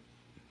was it?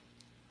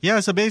 Yeah,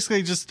 so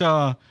basically just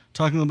talking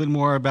a little bit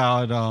more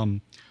about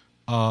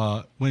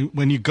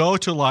when you go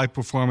to a live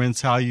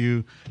performance, how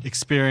you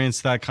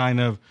experience that kind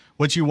of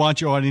what you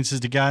want your audiences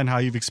to get and how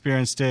you've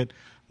experienced it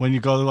when you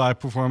go to live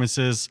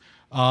performances.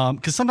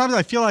 Because sometimes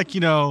I feel like,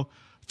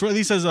 for at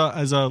least as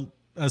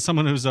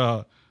someone who's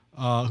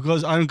who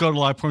goes, I don't go to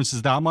live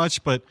performances that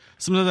much, but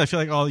sometimes I feel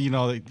like,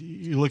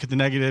 you look at the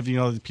negative,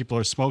 people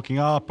are smoking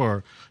up,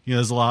 or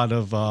there's a lot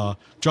of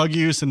drug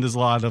use, and there's a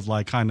lot of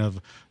like kind of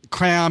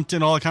cramped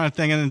and all that kind of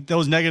thing, and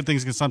those negative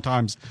things can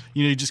sometimes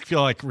you just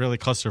feel like really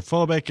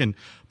claustrophobic.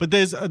 But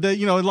there's a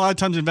lot of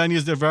times in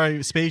venues they're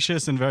very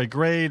spacious and very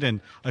great,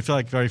 and I feel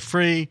like very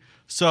free.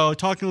 So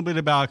talking a little bit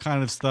about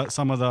kind of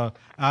some of the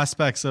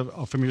aspects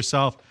of from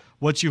yourself,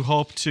 what you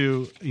hope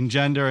to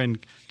engender in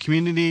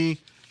community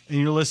and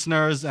your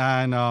listeners,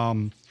 and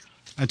talking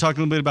a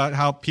little bit about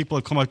how people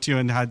have come up to you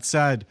and had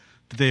said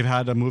that they've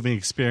had a moving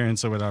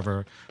experience or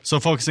whatever. So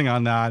focusing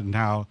on that and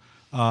how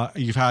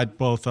you've had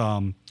both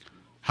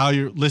how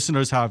your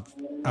listeners have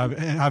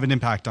an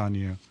impact on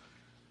you.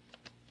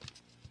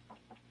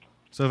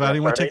 So, Vadi,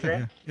 you want to take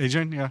that? Yeah.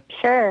 Adrian, yeah.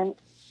 Sure.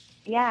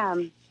 Yeah.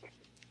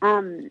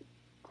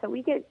 So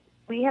we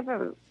have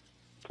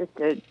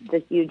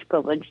the huge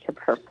privilege to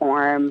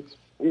perform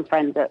in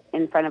front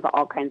of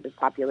all kinds of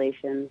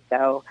populations.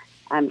 So,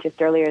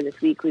 just earlier this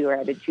week, we were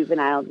at a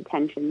juvenile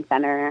detention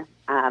center.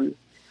 I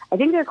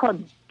think they're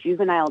called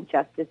juvenile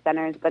justice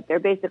centers, but they're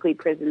basically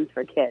prisons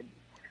for kids.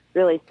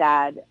 Really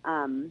sad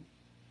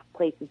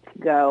places to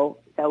go.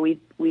 So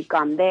we've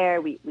gone there.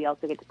 We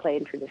also get to play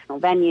in traditional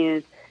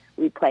venues.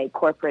 We play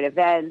corporate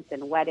events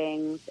and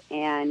weddings,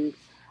 and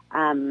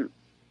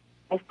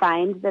I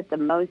find that the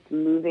most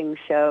moving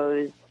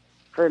shows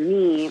for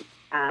me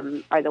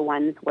are the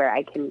ones where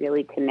I can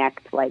really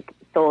connect, like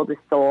soul to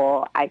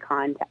soul, eye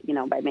contact,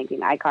 by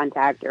making eye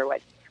contact, or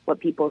what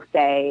people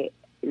say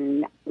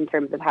in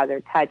terms of how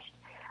they're touched.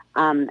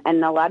 And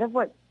a lot of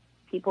what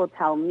people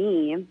tell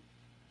me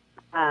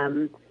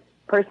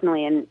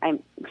personally, and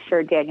I'm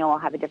sure Daniel will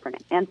have a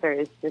different answer,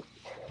 is just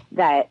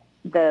that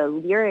the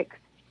lyrics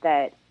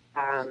that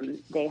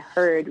they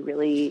heard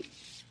really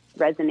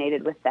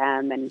resonated with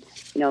them, and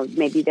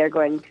maybe they're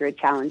going through a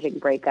challenging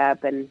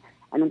breakup, and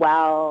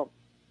while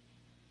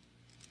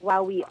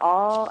we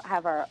all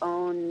have our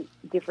own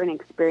different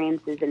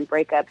experiences and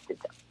breakups,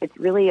 it's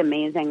really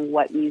amazing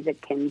what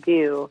music can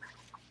do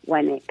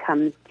when it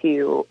comes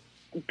to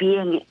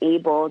being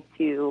able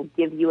to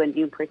give you a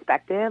new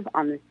perspective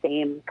on the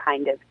same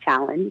kind of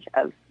challenge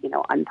of,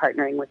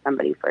 unpartnering with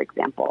somebody, for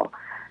example.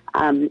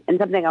 And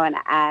something I want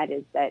to add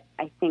is that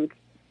I think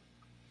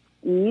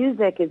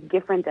music is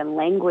different than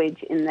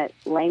language in that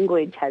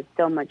language has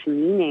so much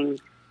meaning,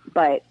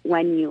 but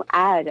when you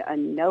add a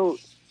note,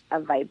 a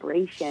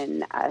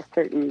vibration, a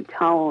certain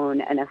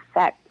tone, an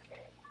effect,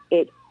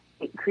 it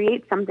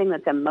creates something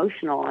that's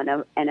emotional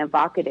and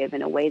evocative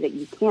in a way that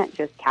you can't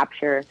just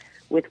capture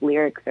with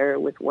lyrics or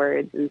with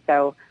words. And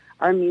so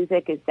our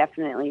music is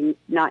definitely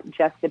not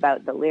just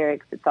about the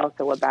lyrics. It's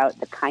also about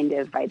the kind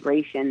of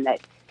vibration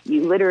that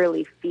you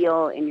literally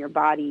feel in your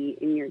body,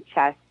 in your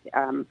chest,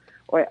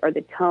 or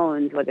the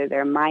tones, whether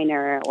they're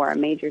minor or a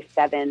major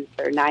seventh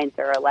or ninth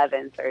or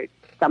 11th or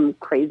some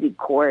crazy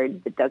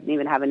chord that doesn't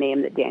even have a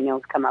name that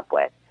Daniel's come up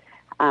with.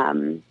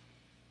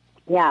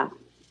 Yeah.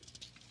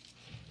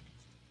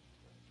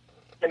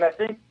 And I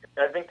think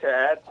to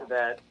add to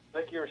that,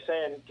 like you were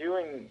saying,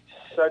 doing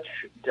such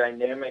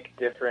dynamic,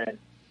 different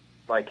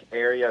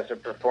areas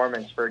of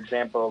performance, for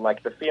example,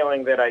 like the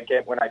feeling that I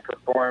get when I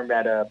perform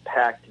at a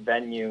packed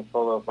venue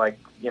full of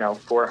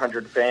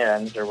 400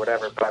 fans or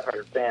whatever,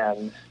 500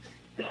 fans,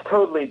 is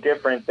totally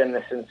different than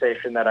the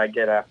sensation that I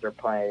get after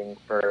playing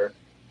for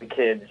the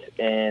kids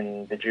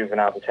in the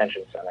juvenile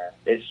detention center.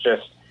 It's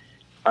just,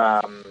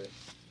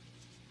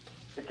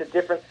 it's a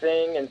different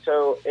thing. And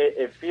so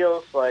it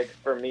feels like,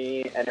 for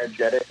me,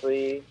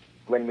 energetically,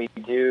 when we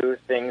do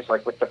things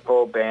like with the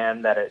full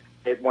band, that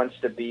it wants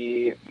to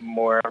be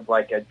more of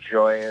like a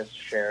joyous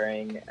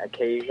sharing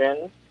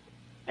occasion,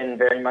 and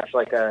very much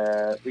like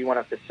we want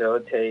to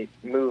facilitate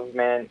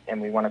movement,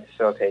 and we want to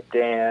facilitate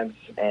dance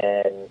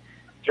and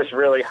just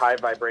really high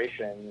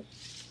vibrations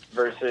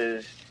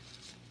versus,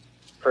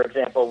 for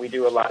example, we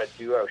do a lot of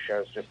duo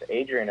shows, just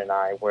Adrian and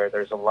I, where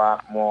there's a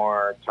lot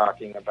more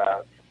talking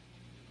about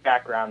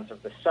backgrounds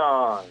of the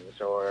songs,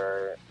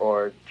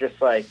 or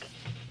just like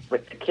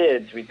with the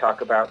kids, we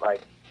talk about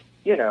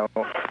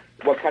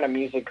what kind of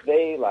music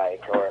they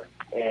like, or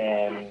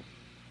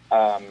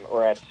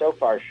at So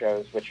Far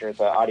shows, which are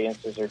the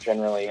audiences are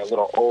generally a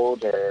little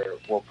older,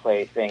 we'll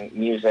play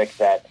music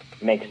that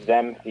makes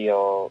them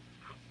feel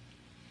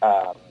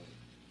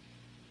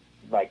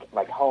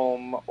like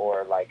home,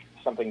 or like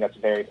something that's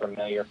very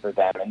familiar for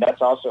them. And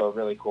that's also a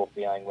really cool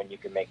feeling when you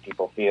can make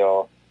people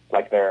feel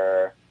like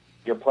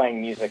you're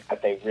playing music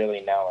that they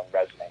really know and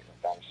resonate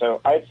with them. So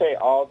I'd say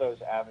all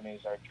those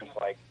avenues are just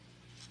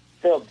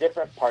fill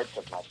different parts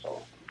of my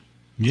soul.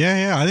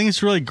 Yeah. I think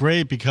it's really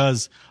great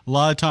because a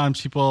lot of times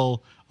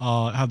people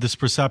have this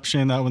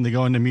perception that when they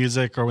go into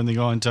music or when they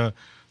go into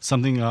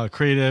something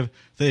creative,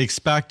 they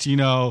expect,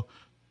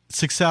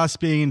 success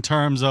being in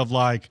terms of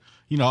like,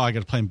 I got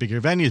to play in bigger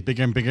and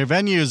bigger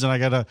venues, and I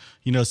got to,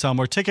 sell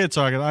more tickets.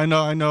 Or I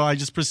know. I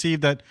just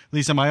perceive that, at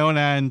least on my own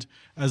end,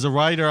 as a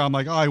writer, I'm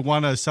like, oh, I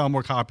want to sell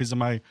more copies of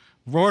my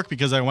work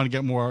because I want to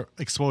get more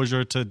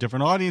exposure to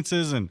different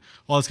audiences and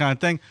all this kind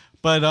of thing.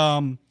 But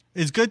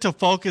it's good to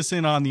focus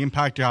in on the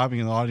impact you're having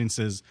in the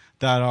audiences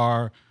that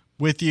are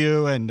with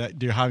you and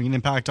that you're having an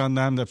impact on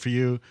them. That for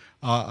you,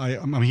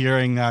 I'm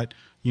hearing that,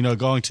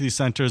 going to these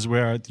centers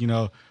where,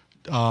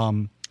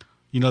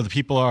 the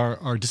people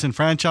are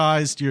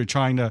disenfranchised. You're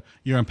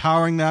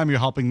empowering them. You're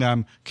helping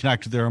them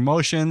connect with their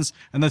emotions,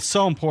 and that's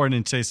so important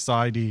in today's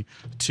society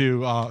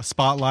to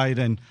spotlight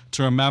and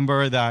to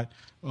remember that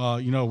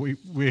we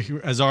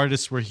as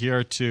artists we're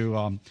here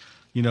to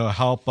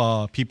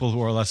help people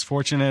who are less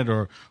fortunate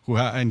or who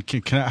and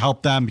can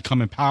help them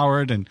become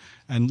empowered and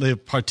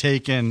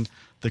partake in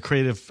the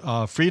creative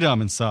freedom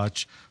and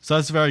such. So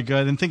that's very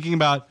good. And thinking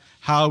about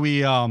how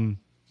we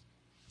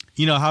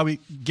how we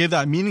give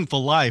that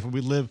meaningful life,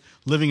 we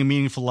living a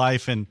meaningful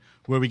life and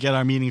where we get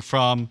our meaning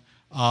from.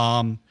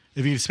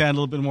 If you expand a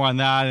little bit more on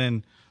that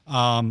and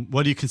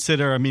what do you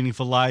consider a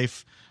meaningful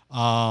life,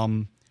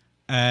 and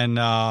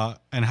how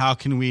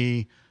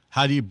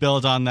do you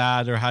build on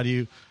that, or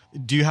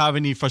do you have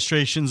any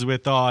frustrations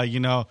with, are you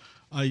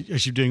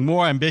doing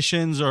more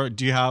ambitions, or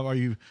are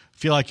you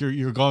feel like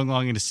you're going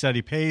along at a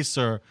steady pace,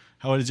 or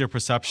what is your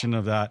perception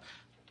of that?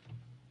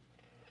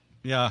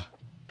 Yeah.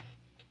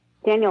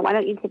 Daniel, why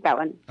don't you take that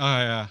one?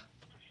 Oh,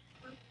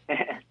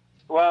 yeah.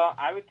 Well,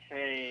 I would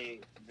say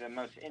the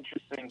most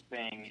interesting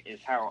thing is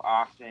how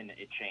often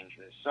it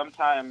changes.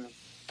 Sometimes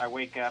I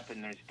wake up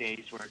and there's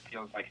days where it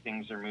feels like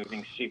things are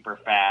moving super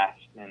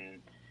fast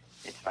and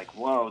it's like,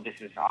 whoa,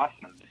 this is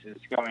awesome. This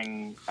is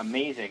going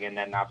amazing. And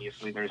then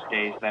obviously there's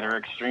days that are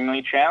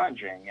extremely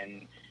challenging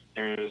and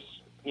there's,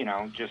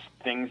 just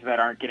things that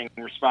aren't getting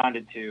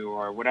responded to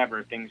or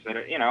whatever, things that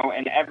are,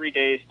 and every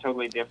day is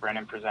totally different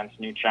and presents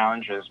new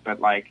challenges. But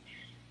like,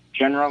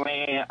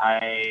 generally,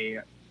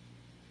 I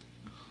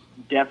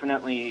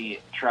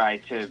definitely try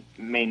to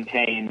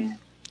maintain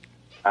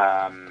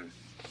an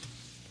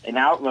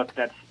outlook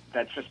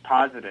that's just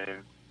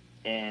positive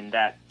and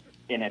that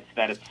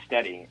it's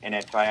steady. And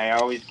it's like, I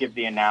always give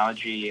the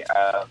analogy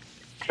of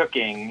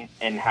cooking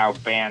and how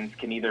bands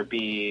can either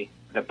be,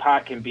 the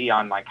pot can be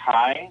on like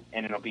high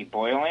and it'll be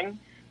boiling,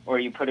 or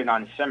you put it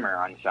on simmer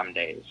on some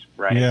days,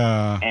 right?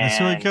 Yeah,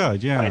 that's really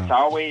good. Yeah, but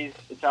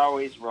it's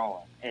always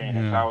rolling and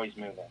it's always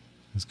moving.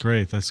 That's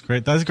great. That's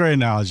a great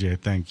analogy, I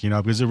think,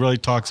 because it really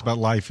talks about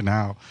life and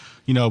how,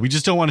 we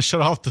just don't want to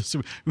shut off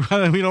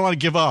we don't want to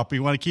give up.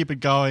 We want to keep it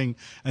going.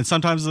 And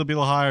sometimes it'll be a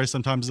little higher.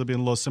 Sometimes it'll be a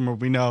little simmer.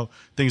 We know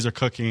things are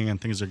cooking and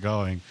things are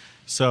going.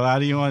 So,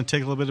 Addie, you want to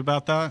take a little bit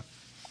about that?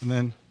 And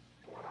then.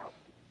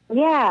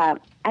 Yeah,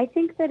 I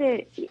think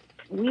that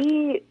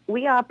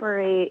we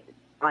operate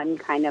on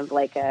kind of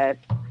like a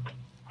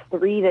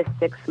 3 to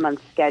 6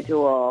 month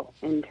schedule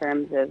in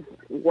terms of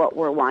what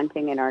we're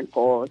wanting in our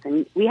goals.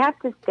 And we have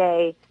to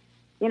stay,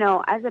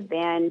 as a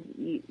band,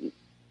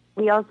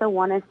 we also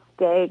want to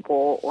stay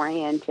goal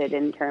oriented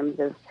in terms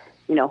of,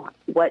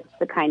 what's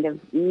the kind of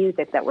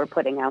music that we're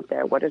putting out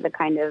there? What are the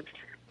kind of,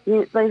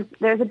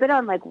 there's a bit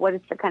on like, what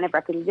is the kind of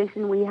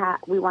recognition we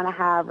want to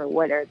have, or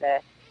what are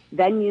the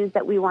venues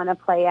that we want to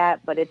play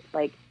at? But it's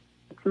like,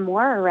 it's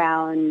more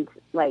around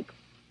like,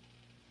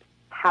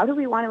 how do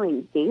we want to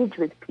engage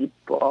with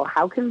people?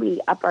 How can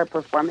we up our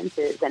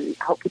performances and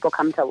help people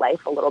come to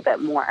life a little bit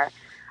more?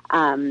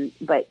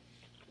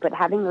 But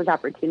having those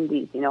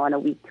opportunities, on a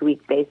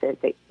week-to-week basis,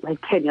 like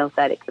Daniel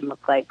said, it can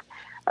look like,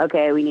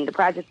 okay, we need a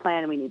project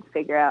plan, and we need to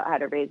figure out how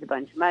to raise a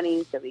bunch of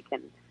money so we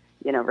can,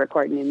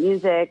 record new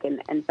music.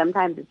 And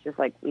sometimes it's just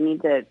like we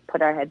need to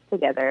put our heads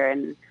together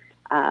and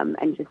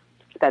just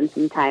spend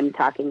some time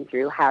talking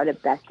through how to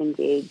best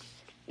engage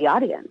the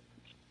audience.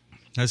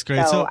 That's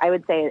great. So I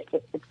would say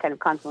it's kind of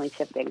constantly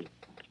shifting.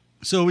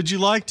 So would you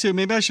like to,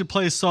 maybe I should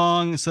play a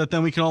song so that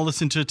then we can all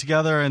listen to it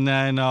together and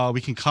then we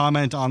can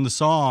comment on the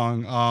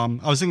song.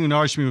 I was thinking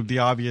Nourish Me would be the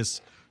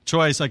obvious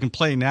choice. I can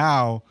play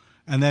now,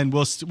 and then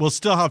we'll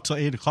still have till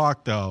 8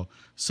 o'clock though.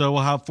 So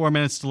we'll have 4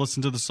 minutes to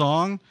listen to the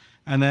song,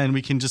 and then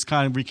we can just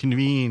kind of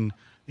reconvene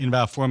in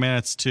about 4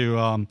 minutes to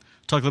talk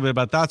a little bit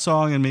about that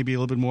song and maybe a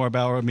little bit more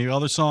about maybe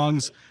other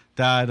songs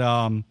that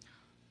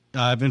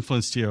have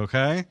influenced you,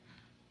 okay?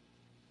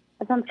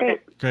 That sounds great.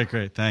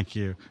 Great. Thank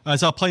you.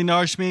 So I'll play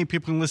Nourish Me.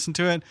 People can listen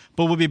to it,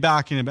 but we'll be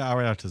back in about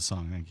right after the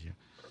song. Thank you.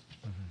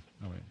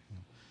 Oh, wait.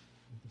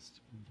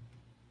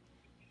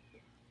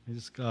 Let me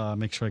just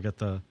make sure I get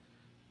the...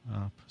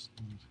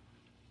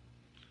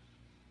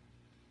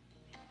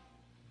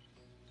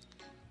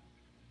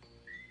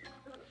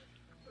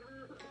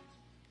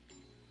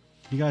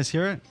 you guys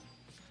hear it?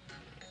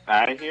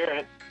 I hear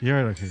it. You hear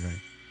it? Okay, great.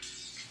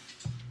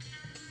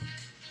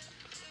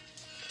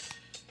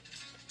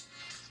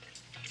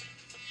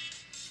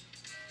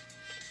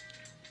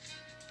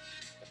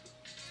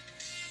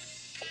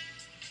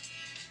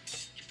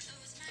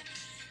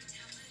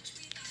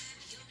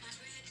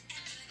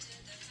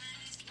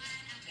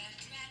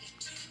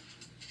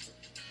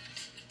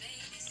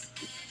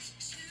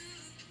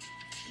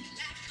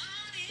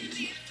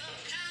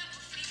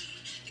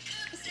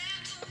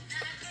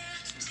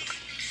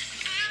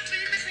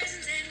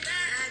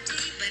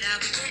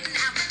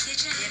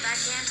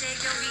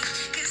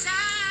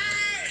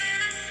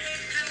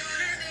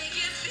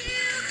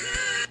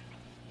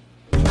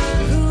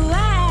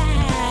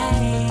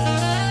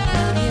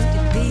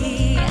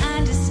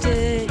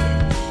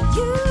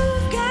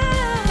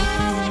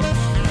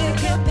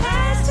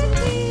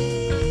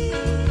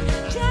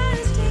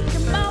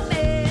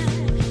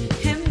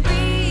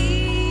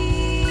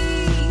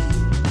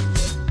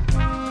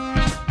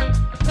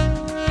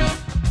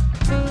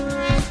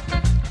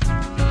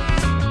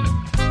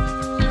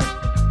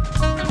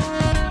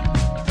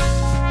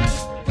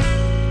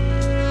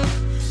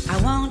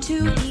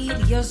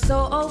 You're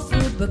so old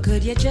food, but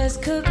could you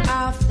just cook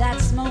off that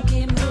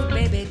smoky mood,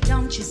 baby?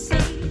 Don't you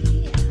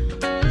see?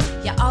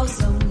 You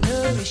also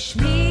nourish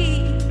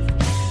me.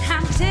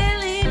 I'm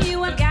telling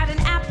you, I've got an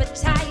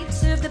appetite.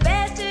 Serve the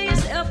best of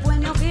yourself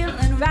when you're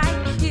feeling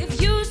right. If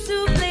you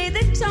souffle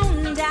the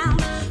tone down,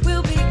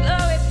 we'll be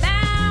glory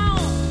bound.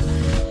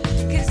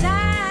 'Cause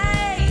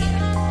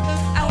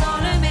I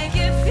wanna make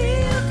you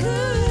feel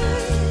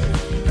good.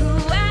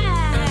 Ooh,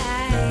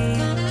 I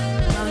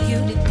want you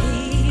to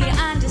be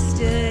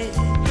understood.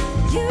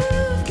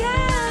 You've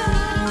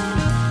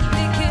got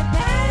the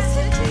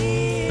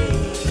capacity.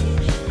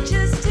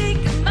 Just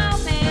take a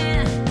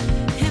moment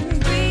and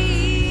breathe.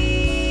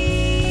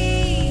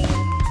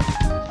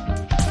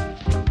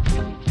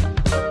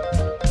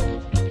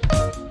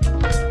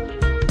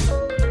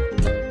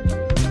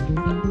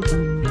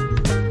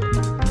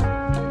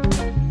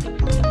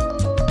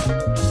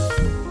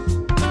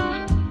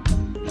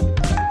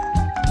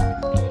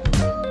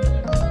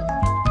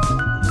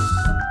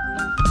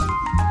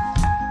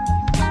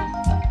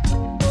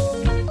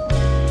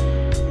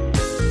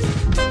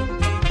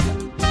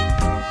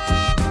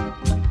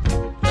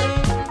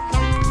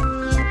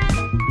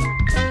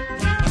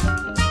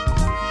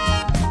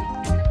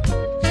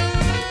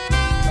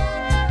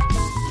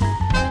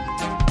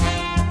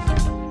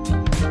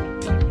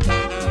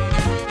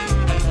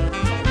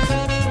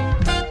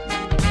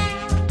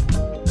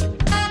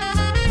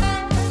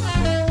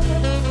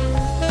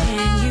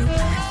 Can you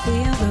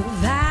feel the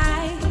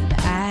vibe?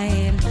 I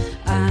am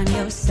on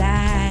your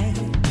side.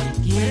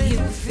 Can you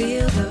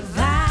feel the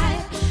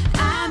vibe?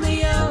 I'm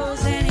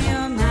yours and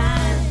you're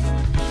mine.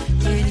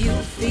 Can you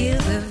feel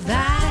the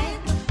vibe?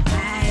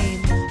 I'm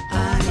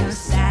on your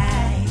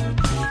side.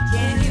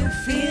 Can you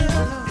feel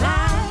the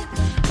vibe?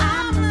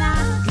 I'm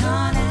not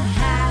gonna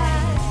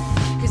hide.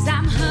 'Cause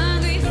I'm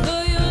hungry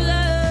for your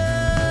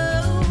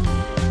love.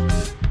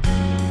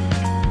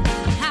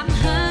 I'm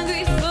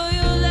hungry for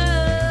your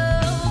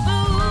love.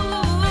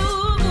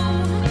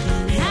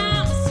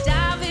 I'm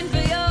starving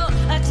for your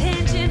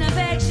attention,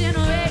 affection,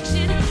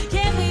 erection.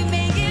 Can we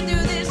make it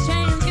through this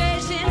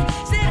transgression?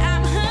 Said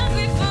I'm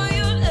hungry for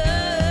your love.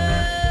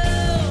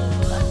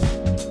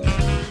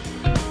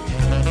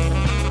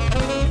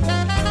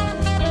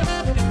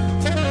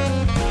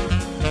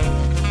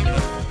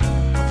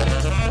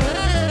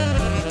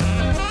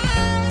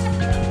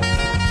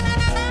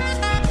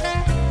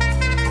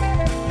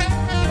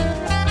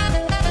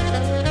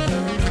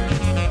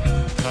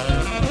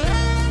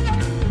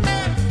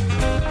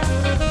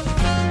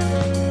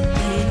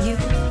 Can you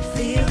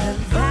feel the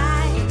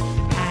vibe?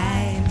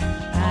 I'm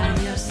on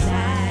your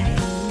side.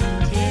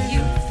 Can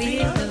you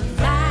feel the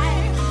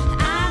vibe?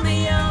 I'm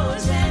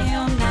yours and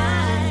you're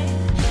mine.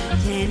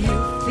 Can you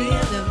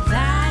feel the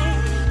vibe?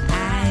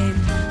 I'm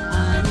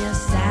on your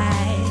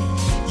side.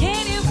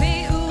 Can you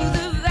feel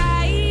the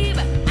vibe?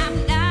 I'm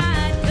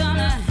not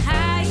gonna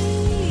hide.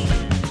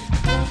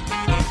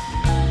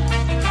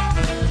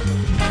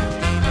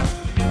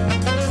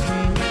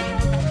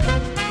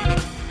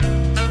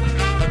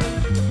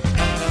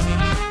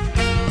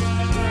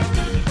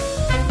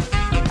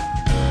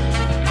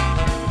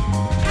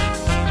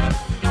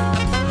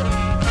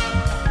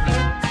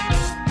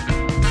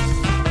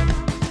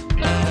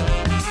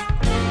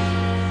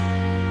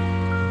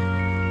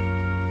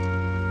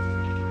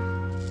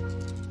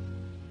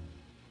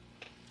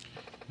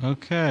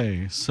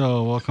 Okay,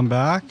 so welcome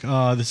back.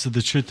 This is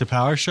the Truth to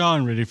Power Show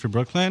on Ready for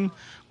Brooklyn.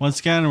 Once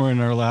again, we're in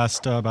our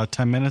last about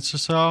 10 minutes or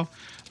so.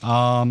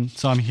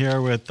 So I'm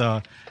here with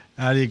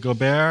Addie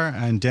Gobert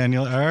and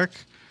Daniel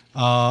Eric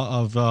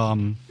of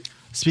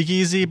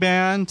Speakeasy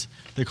Band.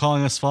 They're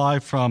calling us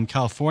live from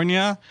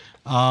California.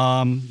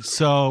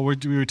 So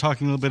we were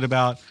talking a little bit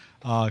about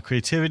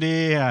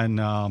creativity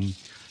and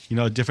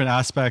different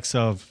aspects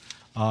of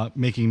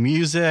making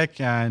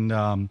music and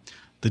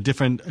the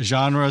different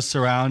genres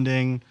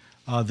surrounding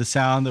the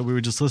sound that we were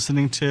just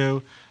listening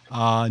to,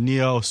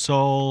 neo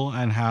soul,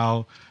 and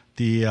how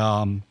the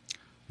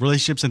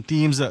relationships and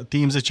themes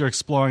that you're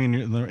exploring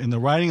in the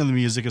writing of the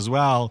music as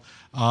well.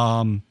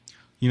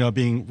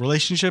 Being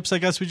relationships, I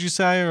guess, would you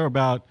say, or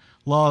about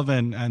love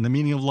and the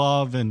meaning of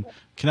love and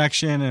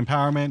connection and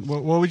empowerment?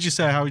 What would you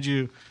say? How would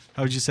you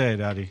say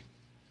it, Addie?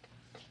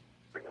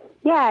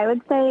 Yeah, I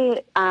would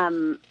say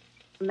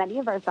many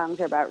of our songs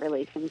are about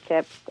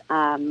relationships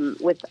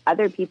with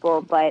other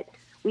people, but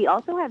we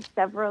also have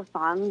several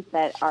songs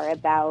that are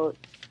about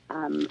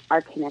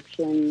our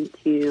connection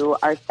to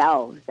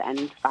ourselves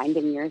and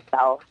finding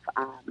yourself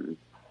and,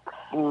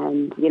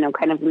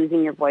 kind of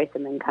losing your voice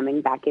and then coming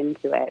back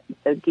into it.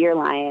 So Dear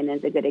Lion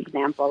is a good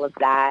example of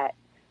that.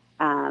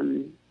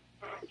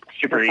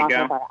 Super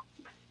Ego.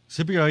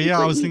 Super Ego,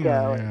 I was thinking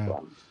Ego that, as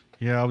well.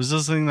 Yeah, I was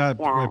listening to that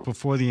right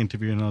before the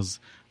interview, and I was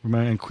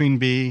remembering Queen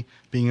Bee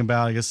being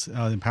about, I guess,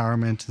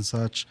 empowerment and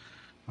such.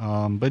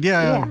 But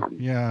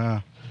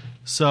yeah.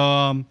 So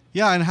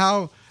and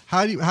how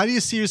do you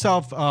see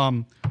yourself?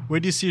 Where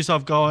do you see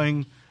yourself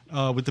going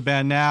with the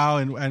band now,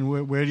 and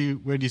where do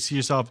you see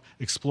yourself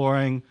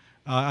exploring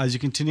as you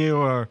continue,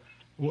 or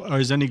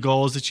is there any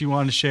goals that you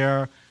want to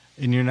share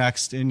in your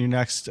next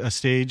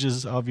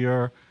stages of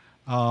your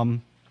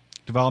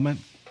development?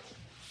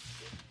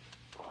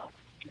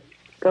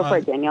 Go for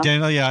it, Daniel.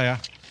 Daniel, yeah.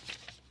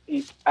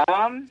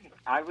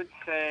 I would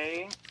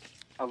say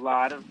a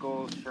lot of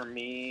goals for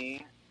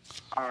me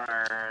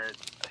are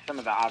some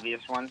of the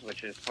obvious ones,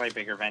 which is play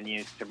bigger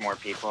venues to more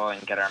people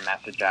and get our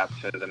message out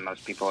to the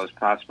most people as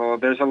possible.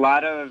 There's a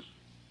lot of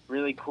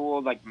really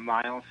cool like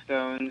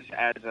milestones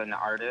as an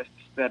artist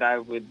that I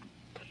would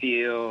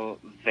feel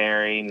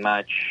very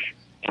much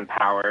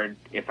empowered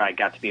if I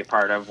got to be a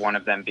part of. One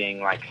of them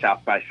being like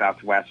South by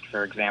Southwest,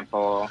 for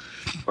example,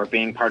 or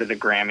being part of the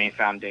Grammy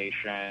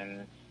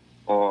Foundation,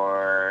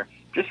 or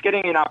just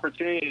getting an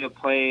opportunity to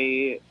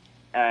play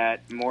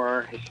at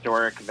more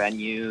historic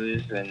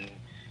venues and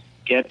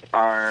get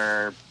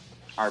our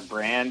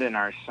brand and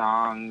our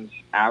songs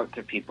out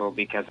to people,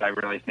 because I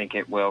really think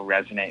it will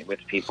resonate with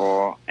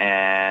people.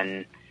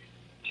 And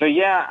so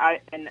I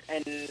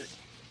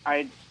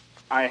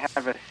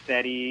have a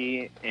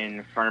steady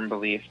and firm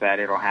belief that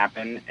it'll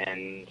happen,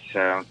 and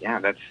so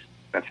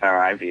that's how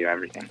I view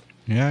everything.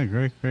 Yeah,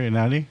 great,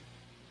 Natty.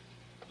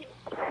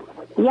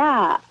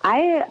 Yeah,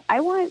 I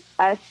want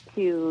us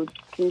to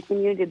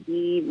continue to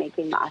be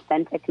making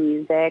authentic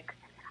music.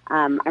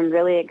 I'm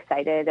really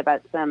excited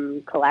about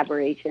some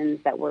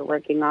collaborations that we're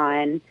working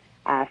on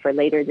for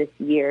later this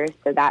year,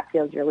 so that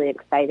feels really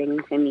exciting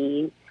to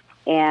me.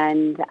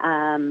 And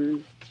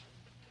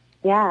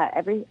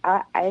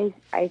I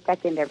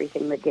second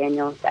everything that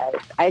Daniel says.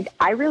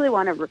 I really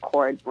want to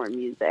record more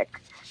music,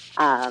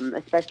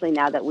 especially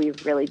now that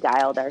we've really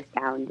dialed our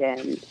sound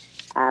in.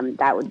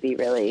 That would be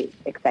really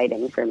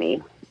exciting for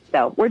me.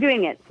 So we're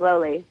doing it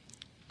slowly.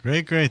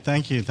 Great.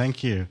 Thank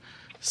you.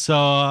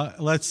 So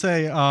let's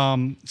say, so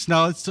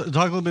now let's talk a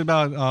little bit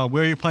about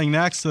where you're playing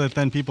next, so that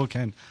then people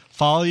can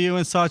follow you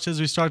and such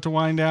as we start to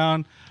wind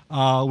down.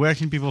 Where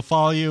can people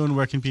follow you, and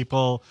where can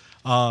people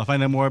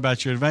find out more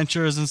about your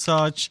adventures and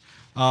such?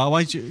 Why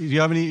don't you? Do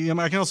you have any?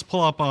 I can also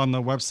pull up on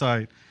the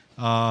website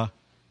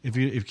if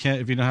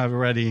you don't have it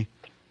ready.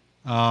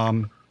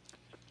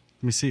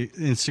 Let me see,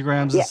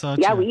 Instagrams and such.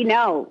 Yeah, we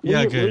know.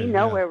 Yeah, we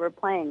know where we're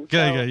playing.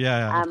 Good.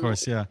 Yeah, of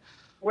course, yeah.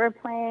 We're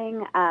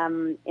playing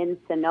in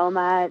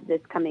Sonoma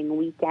this coming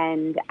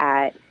weekend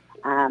at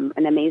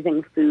an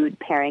amazing food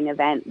pairing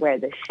event where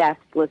the chefs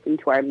listen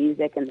to our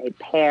music and they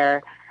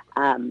pair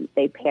a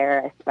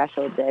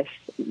special dish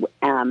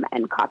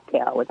and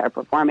cocktail with our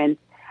performance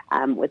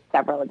with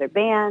several other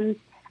bands.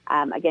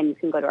 Again, you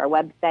can go to our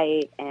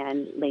website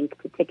and link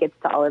to tickets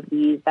to all of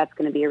these. That's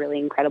going to be a really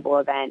incredible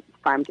event,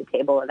 farm to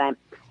table event.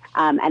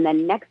 And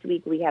then next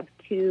week we have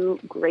two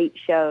great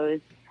shows.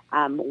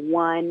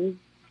 One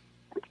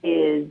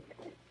is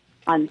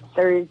on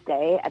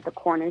Thursday at the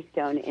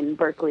Cornerstone in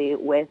Berkeley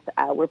with,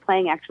 we're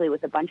playing actually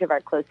with a bunch of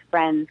our close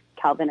friends,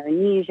 Calvin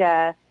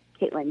Arnesia,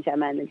 Caitlin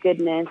Gemma and the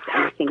Goodness,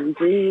 and King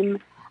Dream.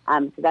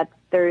 So that's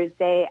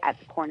Thursday at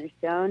the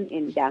Cornerstone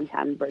in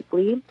downtown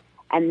Berkeley.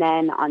 And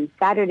then on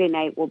Saturday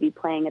night, we'll be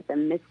playing at the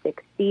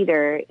Mystic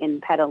Theater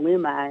in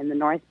Petaluma in the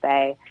North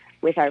Bay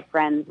with our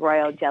friends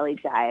Royal Jelly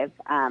Jive,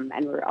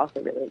 and we're also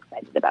really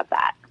excited about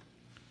that.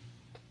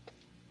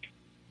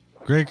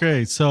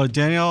 Great. So,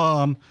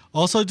 Daniel,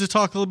 also to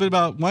talk a little bit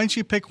about, why don't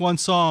you pick one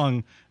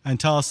song and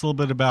tell us a little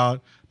bit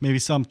about maybe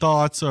some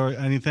thoughts or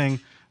anything?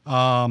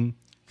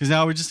 Because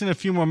now we're just in a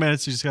few more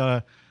minutes. You just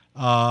got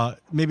to,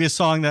 maybe a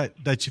song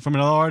that you, from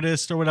another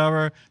artist or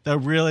whatever, that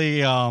really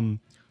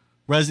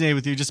resonate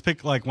with you. Just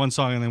pick like one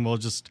song, and then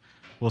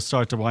we'll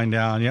start to wind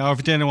down. Yeah, or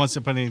if Daniel wants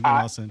to put anything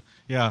else in.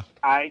 Yeah.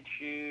 I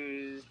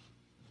choose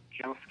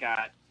Jill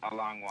Scott, A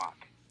Long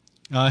Walk.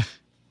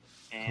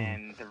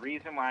 And the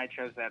reason why I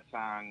chose that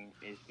song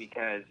is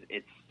because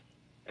it's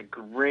a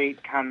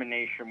great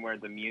combination where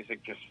the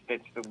music just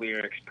fits the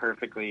lyrics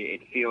perfectly.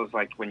 It feels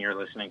like when you're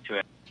listening to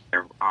it,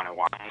 you're on a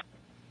walk.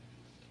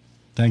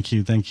 Thank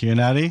you. And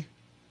Addie?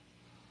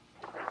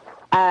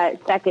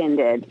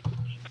 Seconded.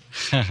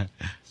 All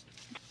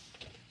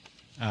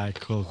right,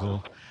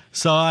 cool.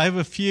 So I have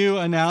a few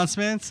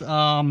announcements.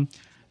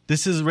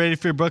 This is Ready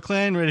for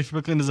Brooklyn. Ready for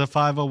Brooklyn is a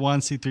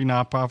 501c3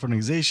 nonprofit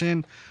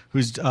organization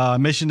whose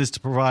mission is to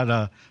provide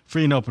a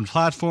free and open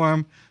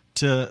platform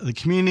to the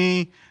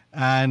community,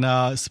 and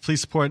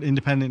please support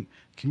independent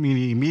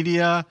community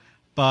media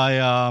by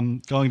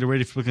going to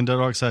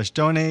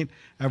readyforbrooklyn.org/donate.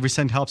 Every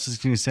cent helps us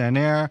continue to stay on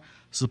air.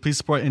 So please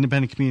support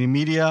independent community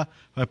media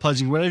by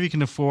pledging whatever you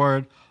can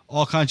afford.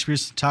 All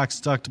contributions are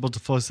tax deductible to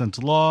full extent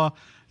to law.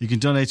 You can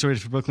donate to Ready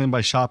for Brooklyn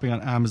by shopping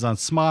on Amazon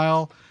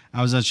Smile,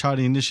 Amazon's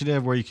charity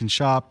initiative, where you can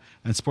shop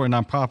and support a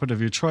nonprofit of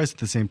your choice at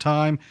the same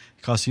time.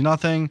 It costs you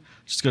nothing.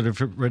 Just go to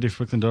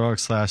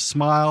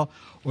readyforbrooklyn.org/smile,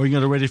 or you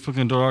can go to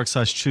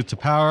readyforbrooklyn.org/truth to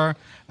power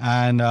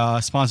and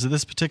sponsor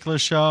this particular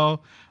show.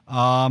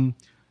 In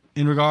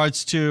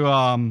regards to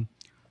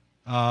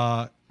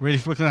Ready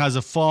for Brooklyn has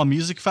a fall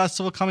music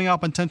festival coming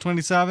up on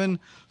 10/27.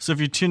 So if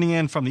you're tuning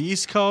in from the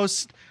East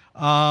Coast,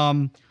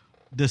 the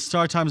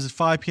start time is at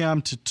 5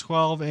 p.m. to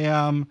 12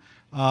 a.m.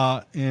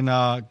 In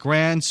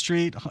Grand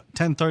Street,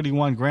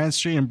 1031 Grand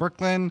Street in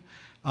Brooklyn.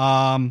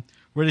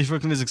 Radio Free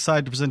Brooklyn is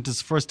excited to present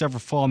its first ever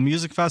Fall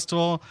Music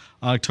Festival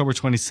on October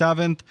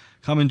 27th.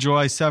 Come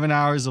enjoy 7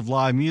 hours of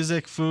live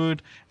music,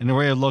 food, and an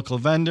array of local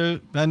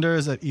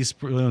vendors at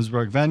East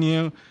Williamsburg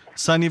venue,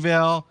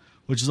 Sunnyvale,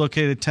 which is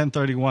located at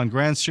 1031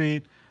 Grand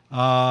Street. We'd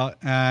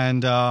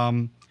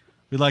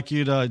like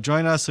you to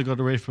join us, so go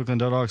to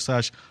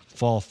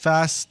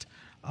radiofreebrooklyn.org/fallfest.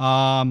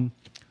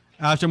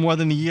 After more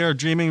than a year of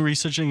dreaming,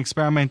 researching,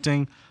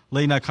 experimenting,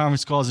 late-night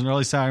conference calls, and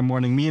early Saturday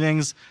morning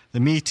meetings,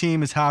 the Me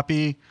team is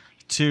happy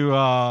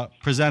to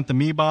present the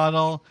Me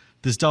bottle.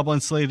 This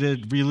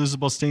double-insulated,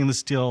 reusable stainless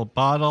steel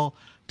bottle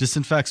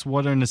disinfects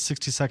water in a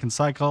 60-second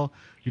cycle,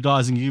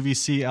 utilizing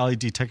UVC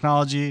LED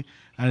technology,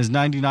 and is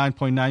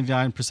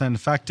 99.99%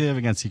 effective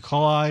against E.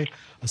 coli.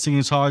 A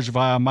single charge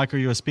via micro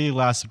USB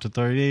lasts up to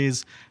 30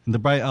 days, and the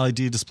bright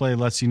LED display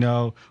lets you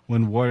know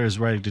when water is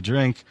ready to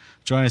drink.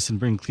 Join us and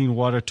bring clean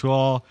water to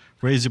all.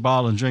 Raise your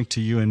bottle and drink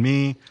to you and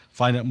me.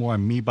 Find out more at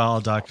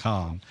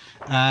mebottle.com.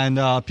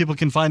 And people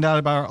can find out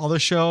about our other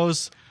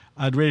shows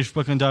at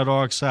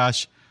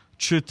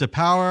radiofreebrooklyn.org/truth to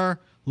power.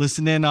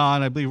 Listen in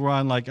on, I believe we're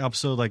on like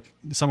episode like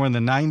somewhere in the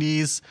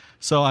 90s.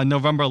 So on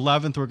November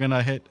 11th, we're going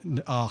to hit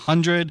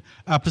 100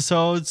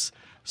 episodes.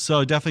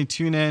 So definitely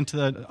tune in to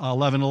the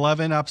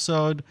 1111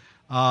 episode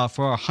for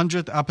our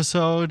 100th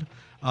episode.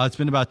 It's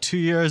been about 2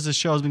 years this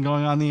show has been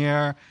going on the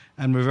air,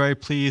 and we're very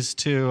pleased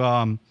to,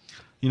 I've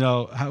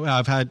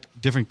had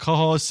different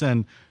co-hosts,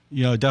 and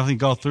definitely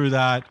go through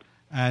that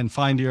and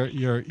find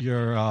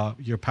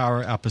your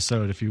power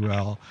episode, if you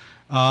will.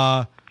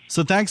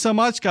 So thanks so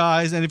much,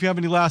 guys. And if you have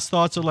any last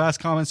thoughts or last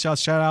comments,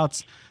 shout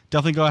outs,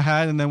 definitely go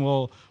ahead, and then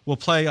we'll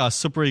play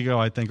Super Ego,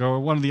 I think, or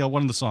one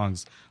of the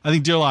songs. I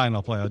think Dear Lion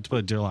I'll play. I'll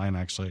play Dear Lion,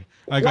 actually.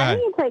 All right, go ahead.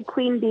 Why don't you play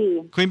Queen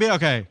Bee? Queen Bee?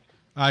 Okay.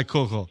 All right,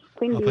 cool.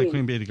 I'll play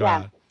Queen Bee to go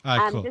ahead. All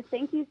right, cool. Just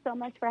thank you so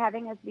much for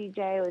having us, VJ.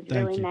 It was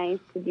Thank really you. nice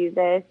to do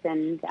this.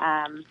 And,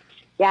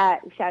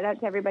 shout out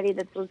to everybody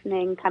that's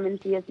listening. Come and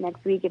see us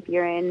next week if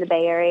you're in the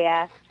Bay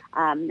Area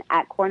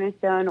at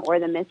Cornerstone or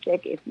the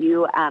Mystic. If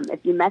you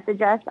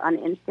message us on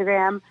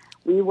Instagram,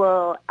 we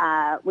will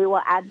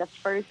add the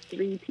first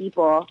 3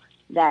 people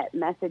that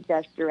message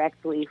us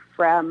directly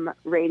from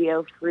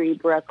Radio Free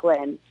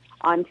Brooklyn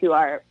onto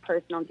our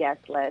personal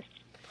guest list.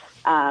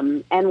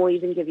 And we'll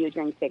even give you a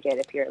drink ticket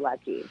if you're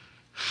lucky.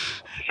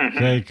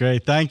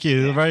 Great. Thank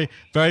you. A very,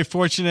 very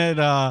fortunate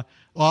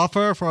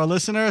offer for our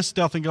listeners.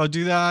 Definitely go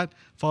do that.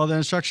 Follow the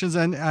instructions.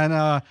 And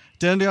Dan,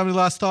 do you have any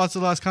last thoughts or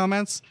last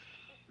comments?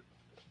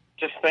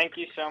 Just thank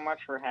you so much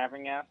for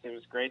having us. It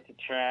was great to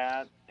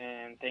chat,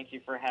 and thank you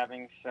for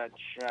having such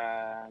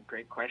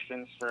great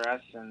questions for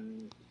us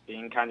and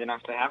being kind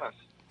enough to have us.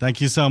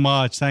 Thank you so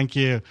much. Thank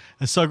you.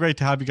 It's so great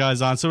to have you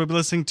guys on. So we'll be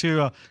listening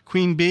to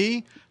Queen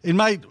Bee. It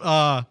might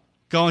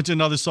go into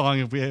another song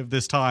if we have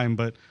this time,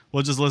 but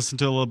we'll just listen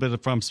to a little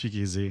bit from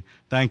Speakeasy.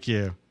 Thank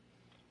you.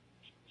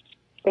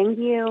 Thank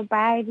you.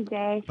 Bye,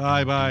 DJ.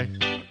 Bye.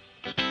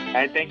 All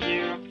right, thank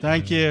you.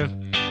 Thank you.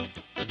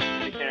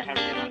 Take care. Have a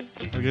good one.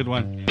 Have a good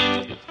one.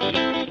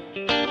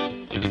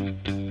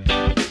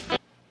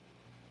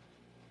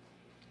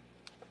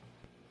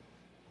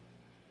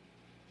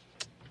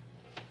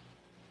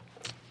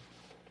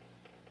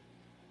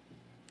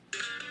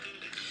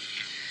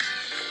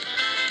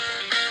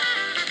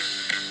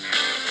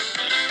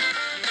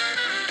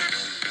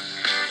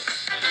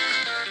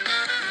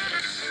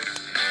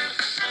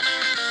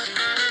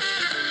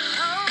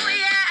 Oh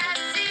yeah, I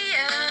see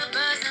you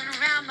buzzing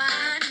around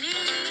my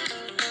knee.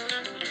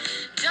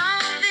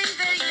 Don't think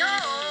that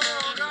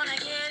you're gonna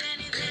get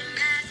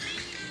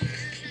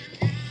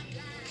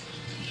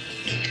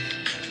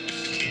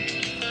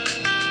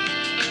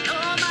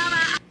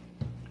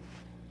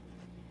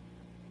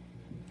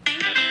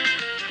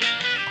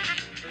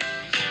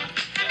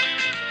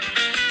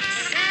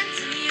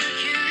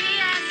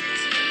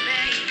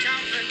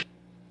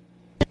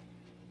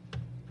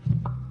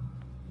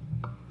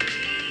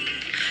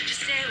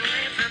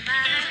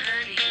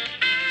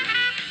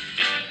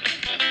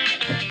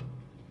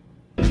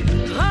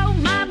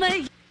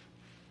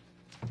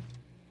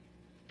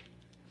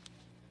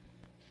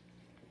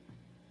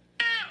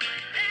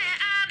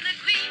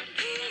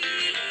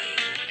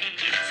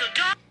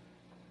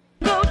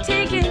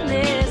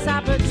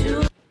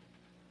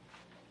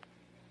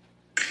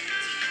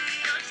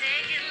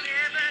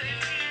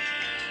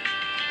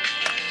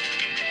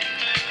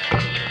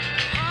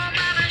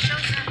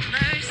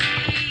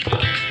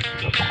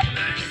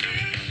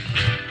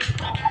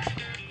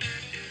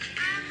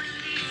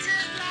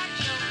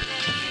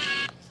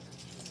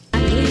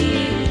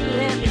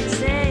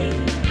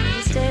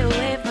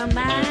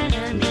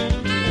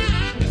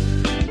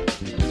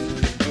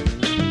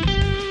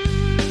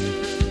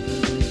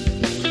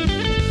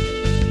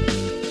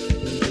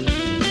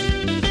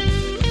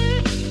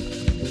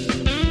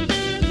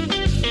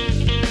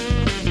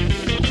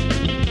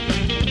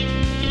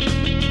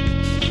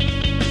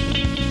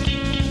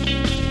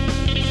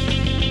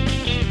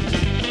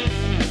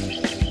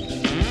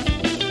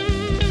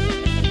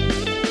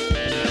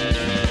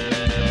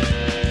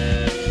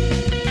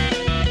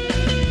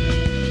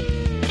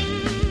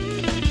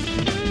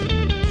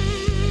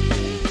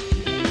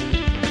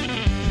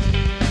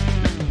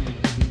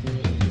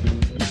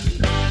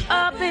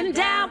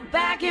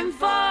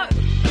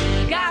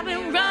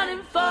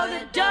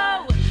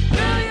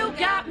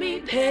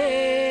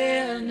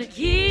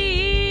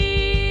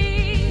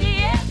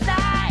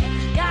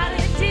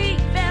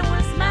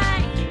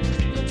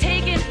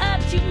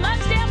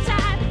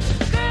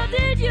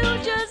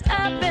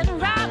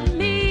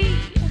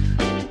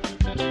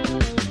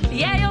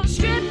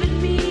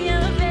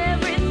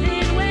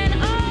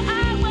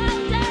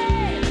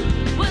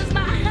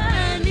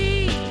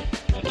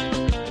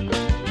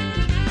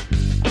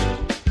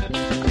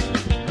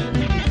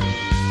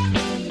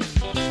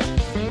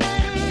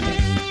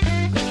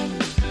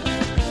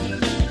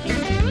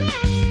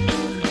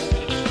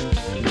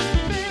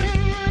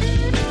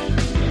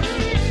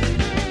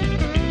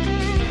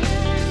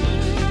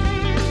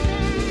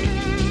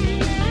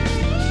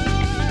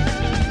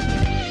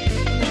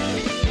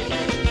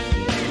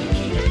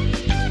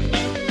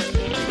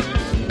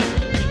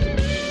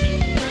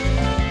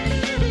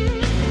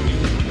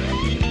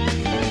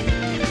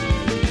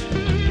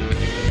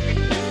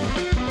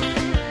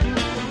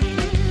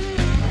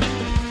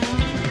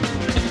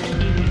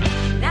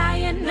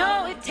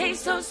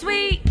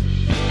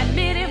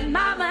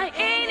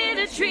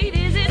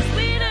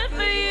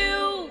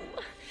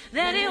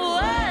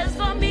was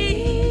for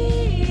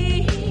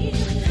me.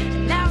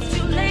 Now it's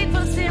too late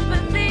for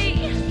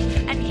sympathy,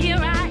 and here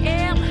I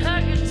am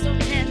hurting so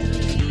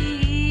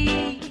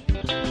tenderly.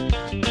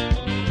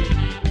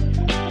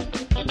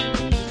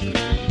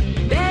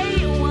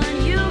 Babe, when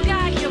you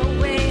got your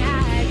way,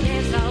 I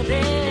guess all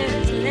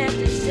there's left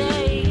to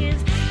say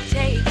is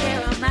take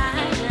care of my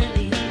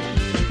honey.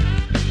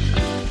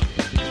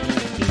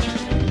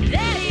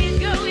 There you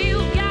go, you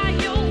got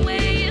your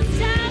way. It's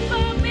time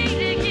for me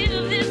to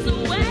give this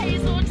away,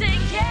 so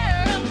take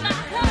care of my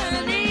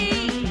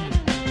honey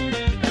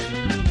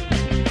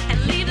and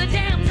leave the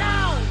damn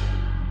dog.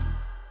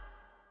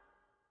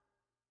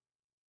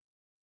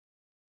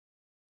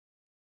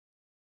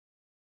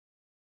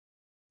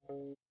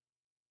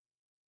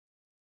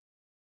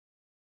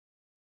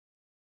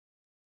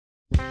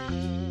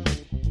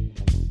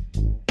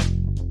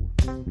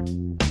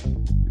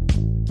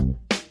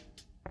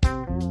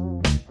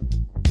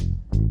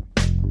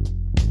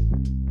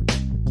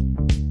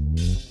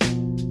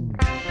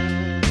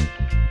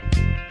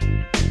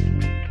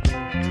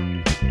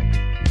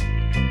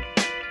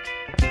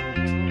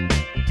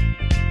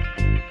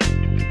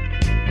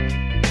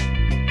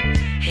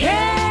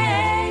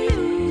 Hey,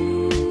 you.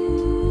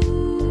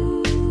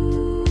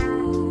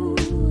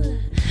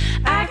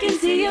 I can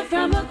see you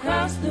from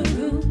across the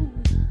room.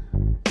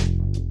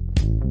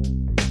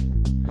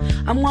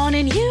 I'm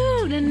wanting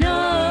you to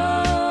know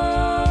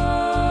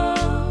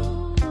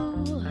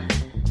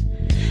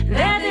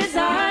that this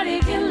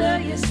heartache can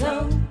love you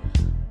so.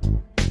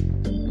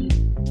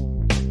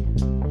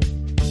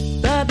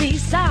 But be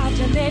soft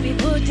and baby,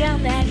 put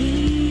down that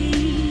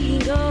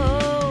ego.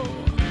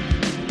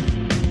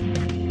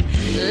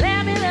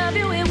 Let me love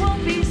you, it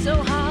won't be so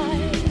hard.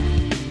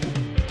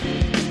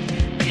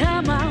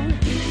 Come on,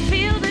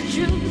 feel the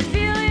truth,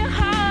 feel your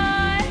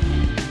heart.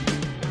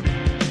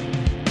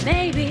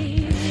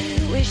 Maybe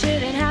we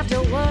shouldn't have to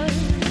work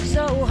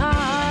so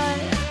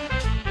hard.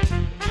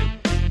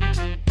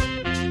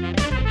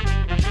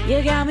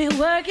 You got me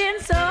working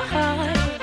so hard.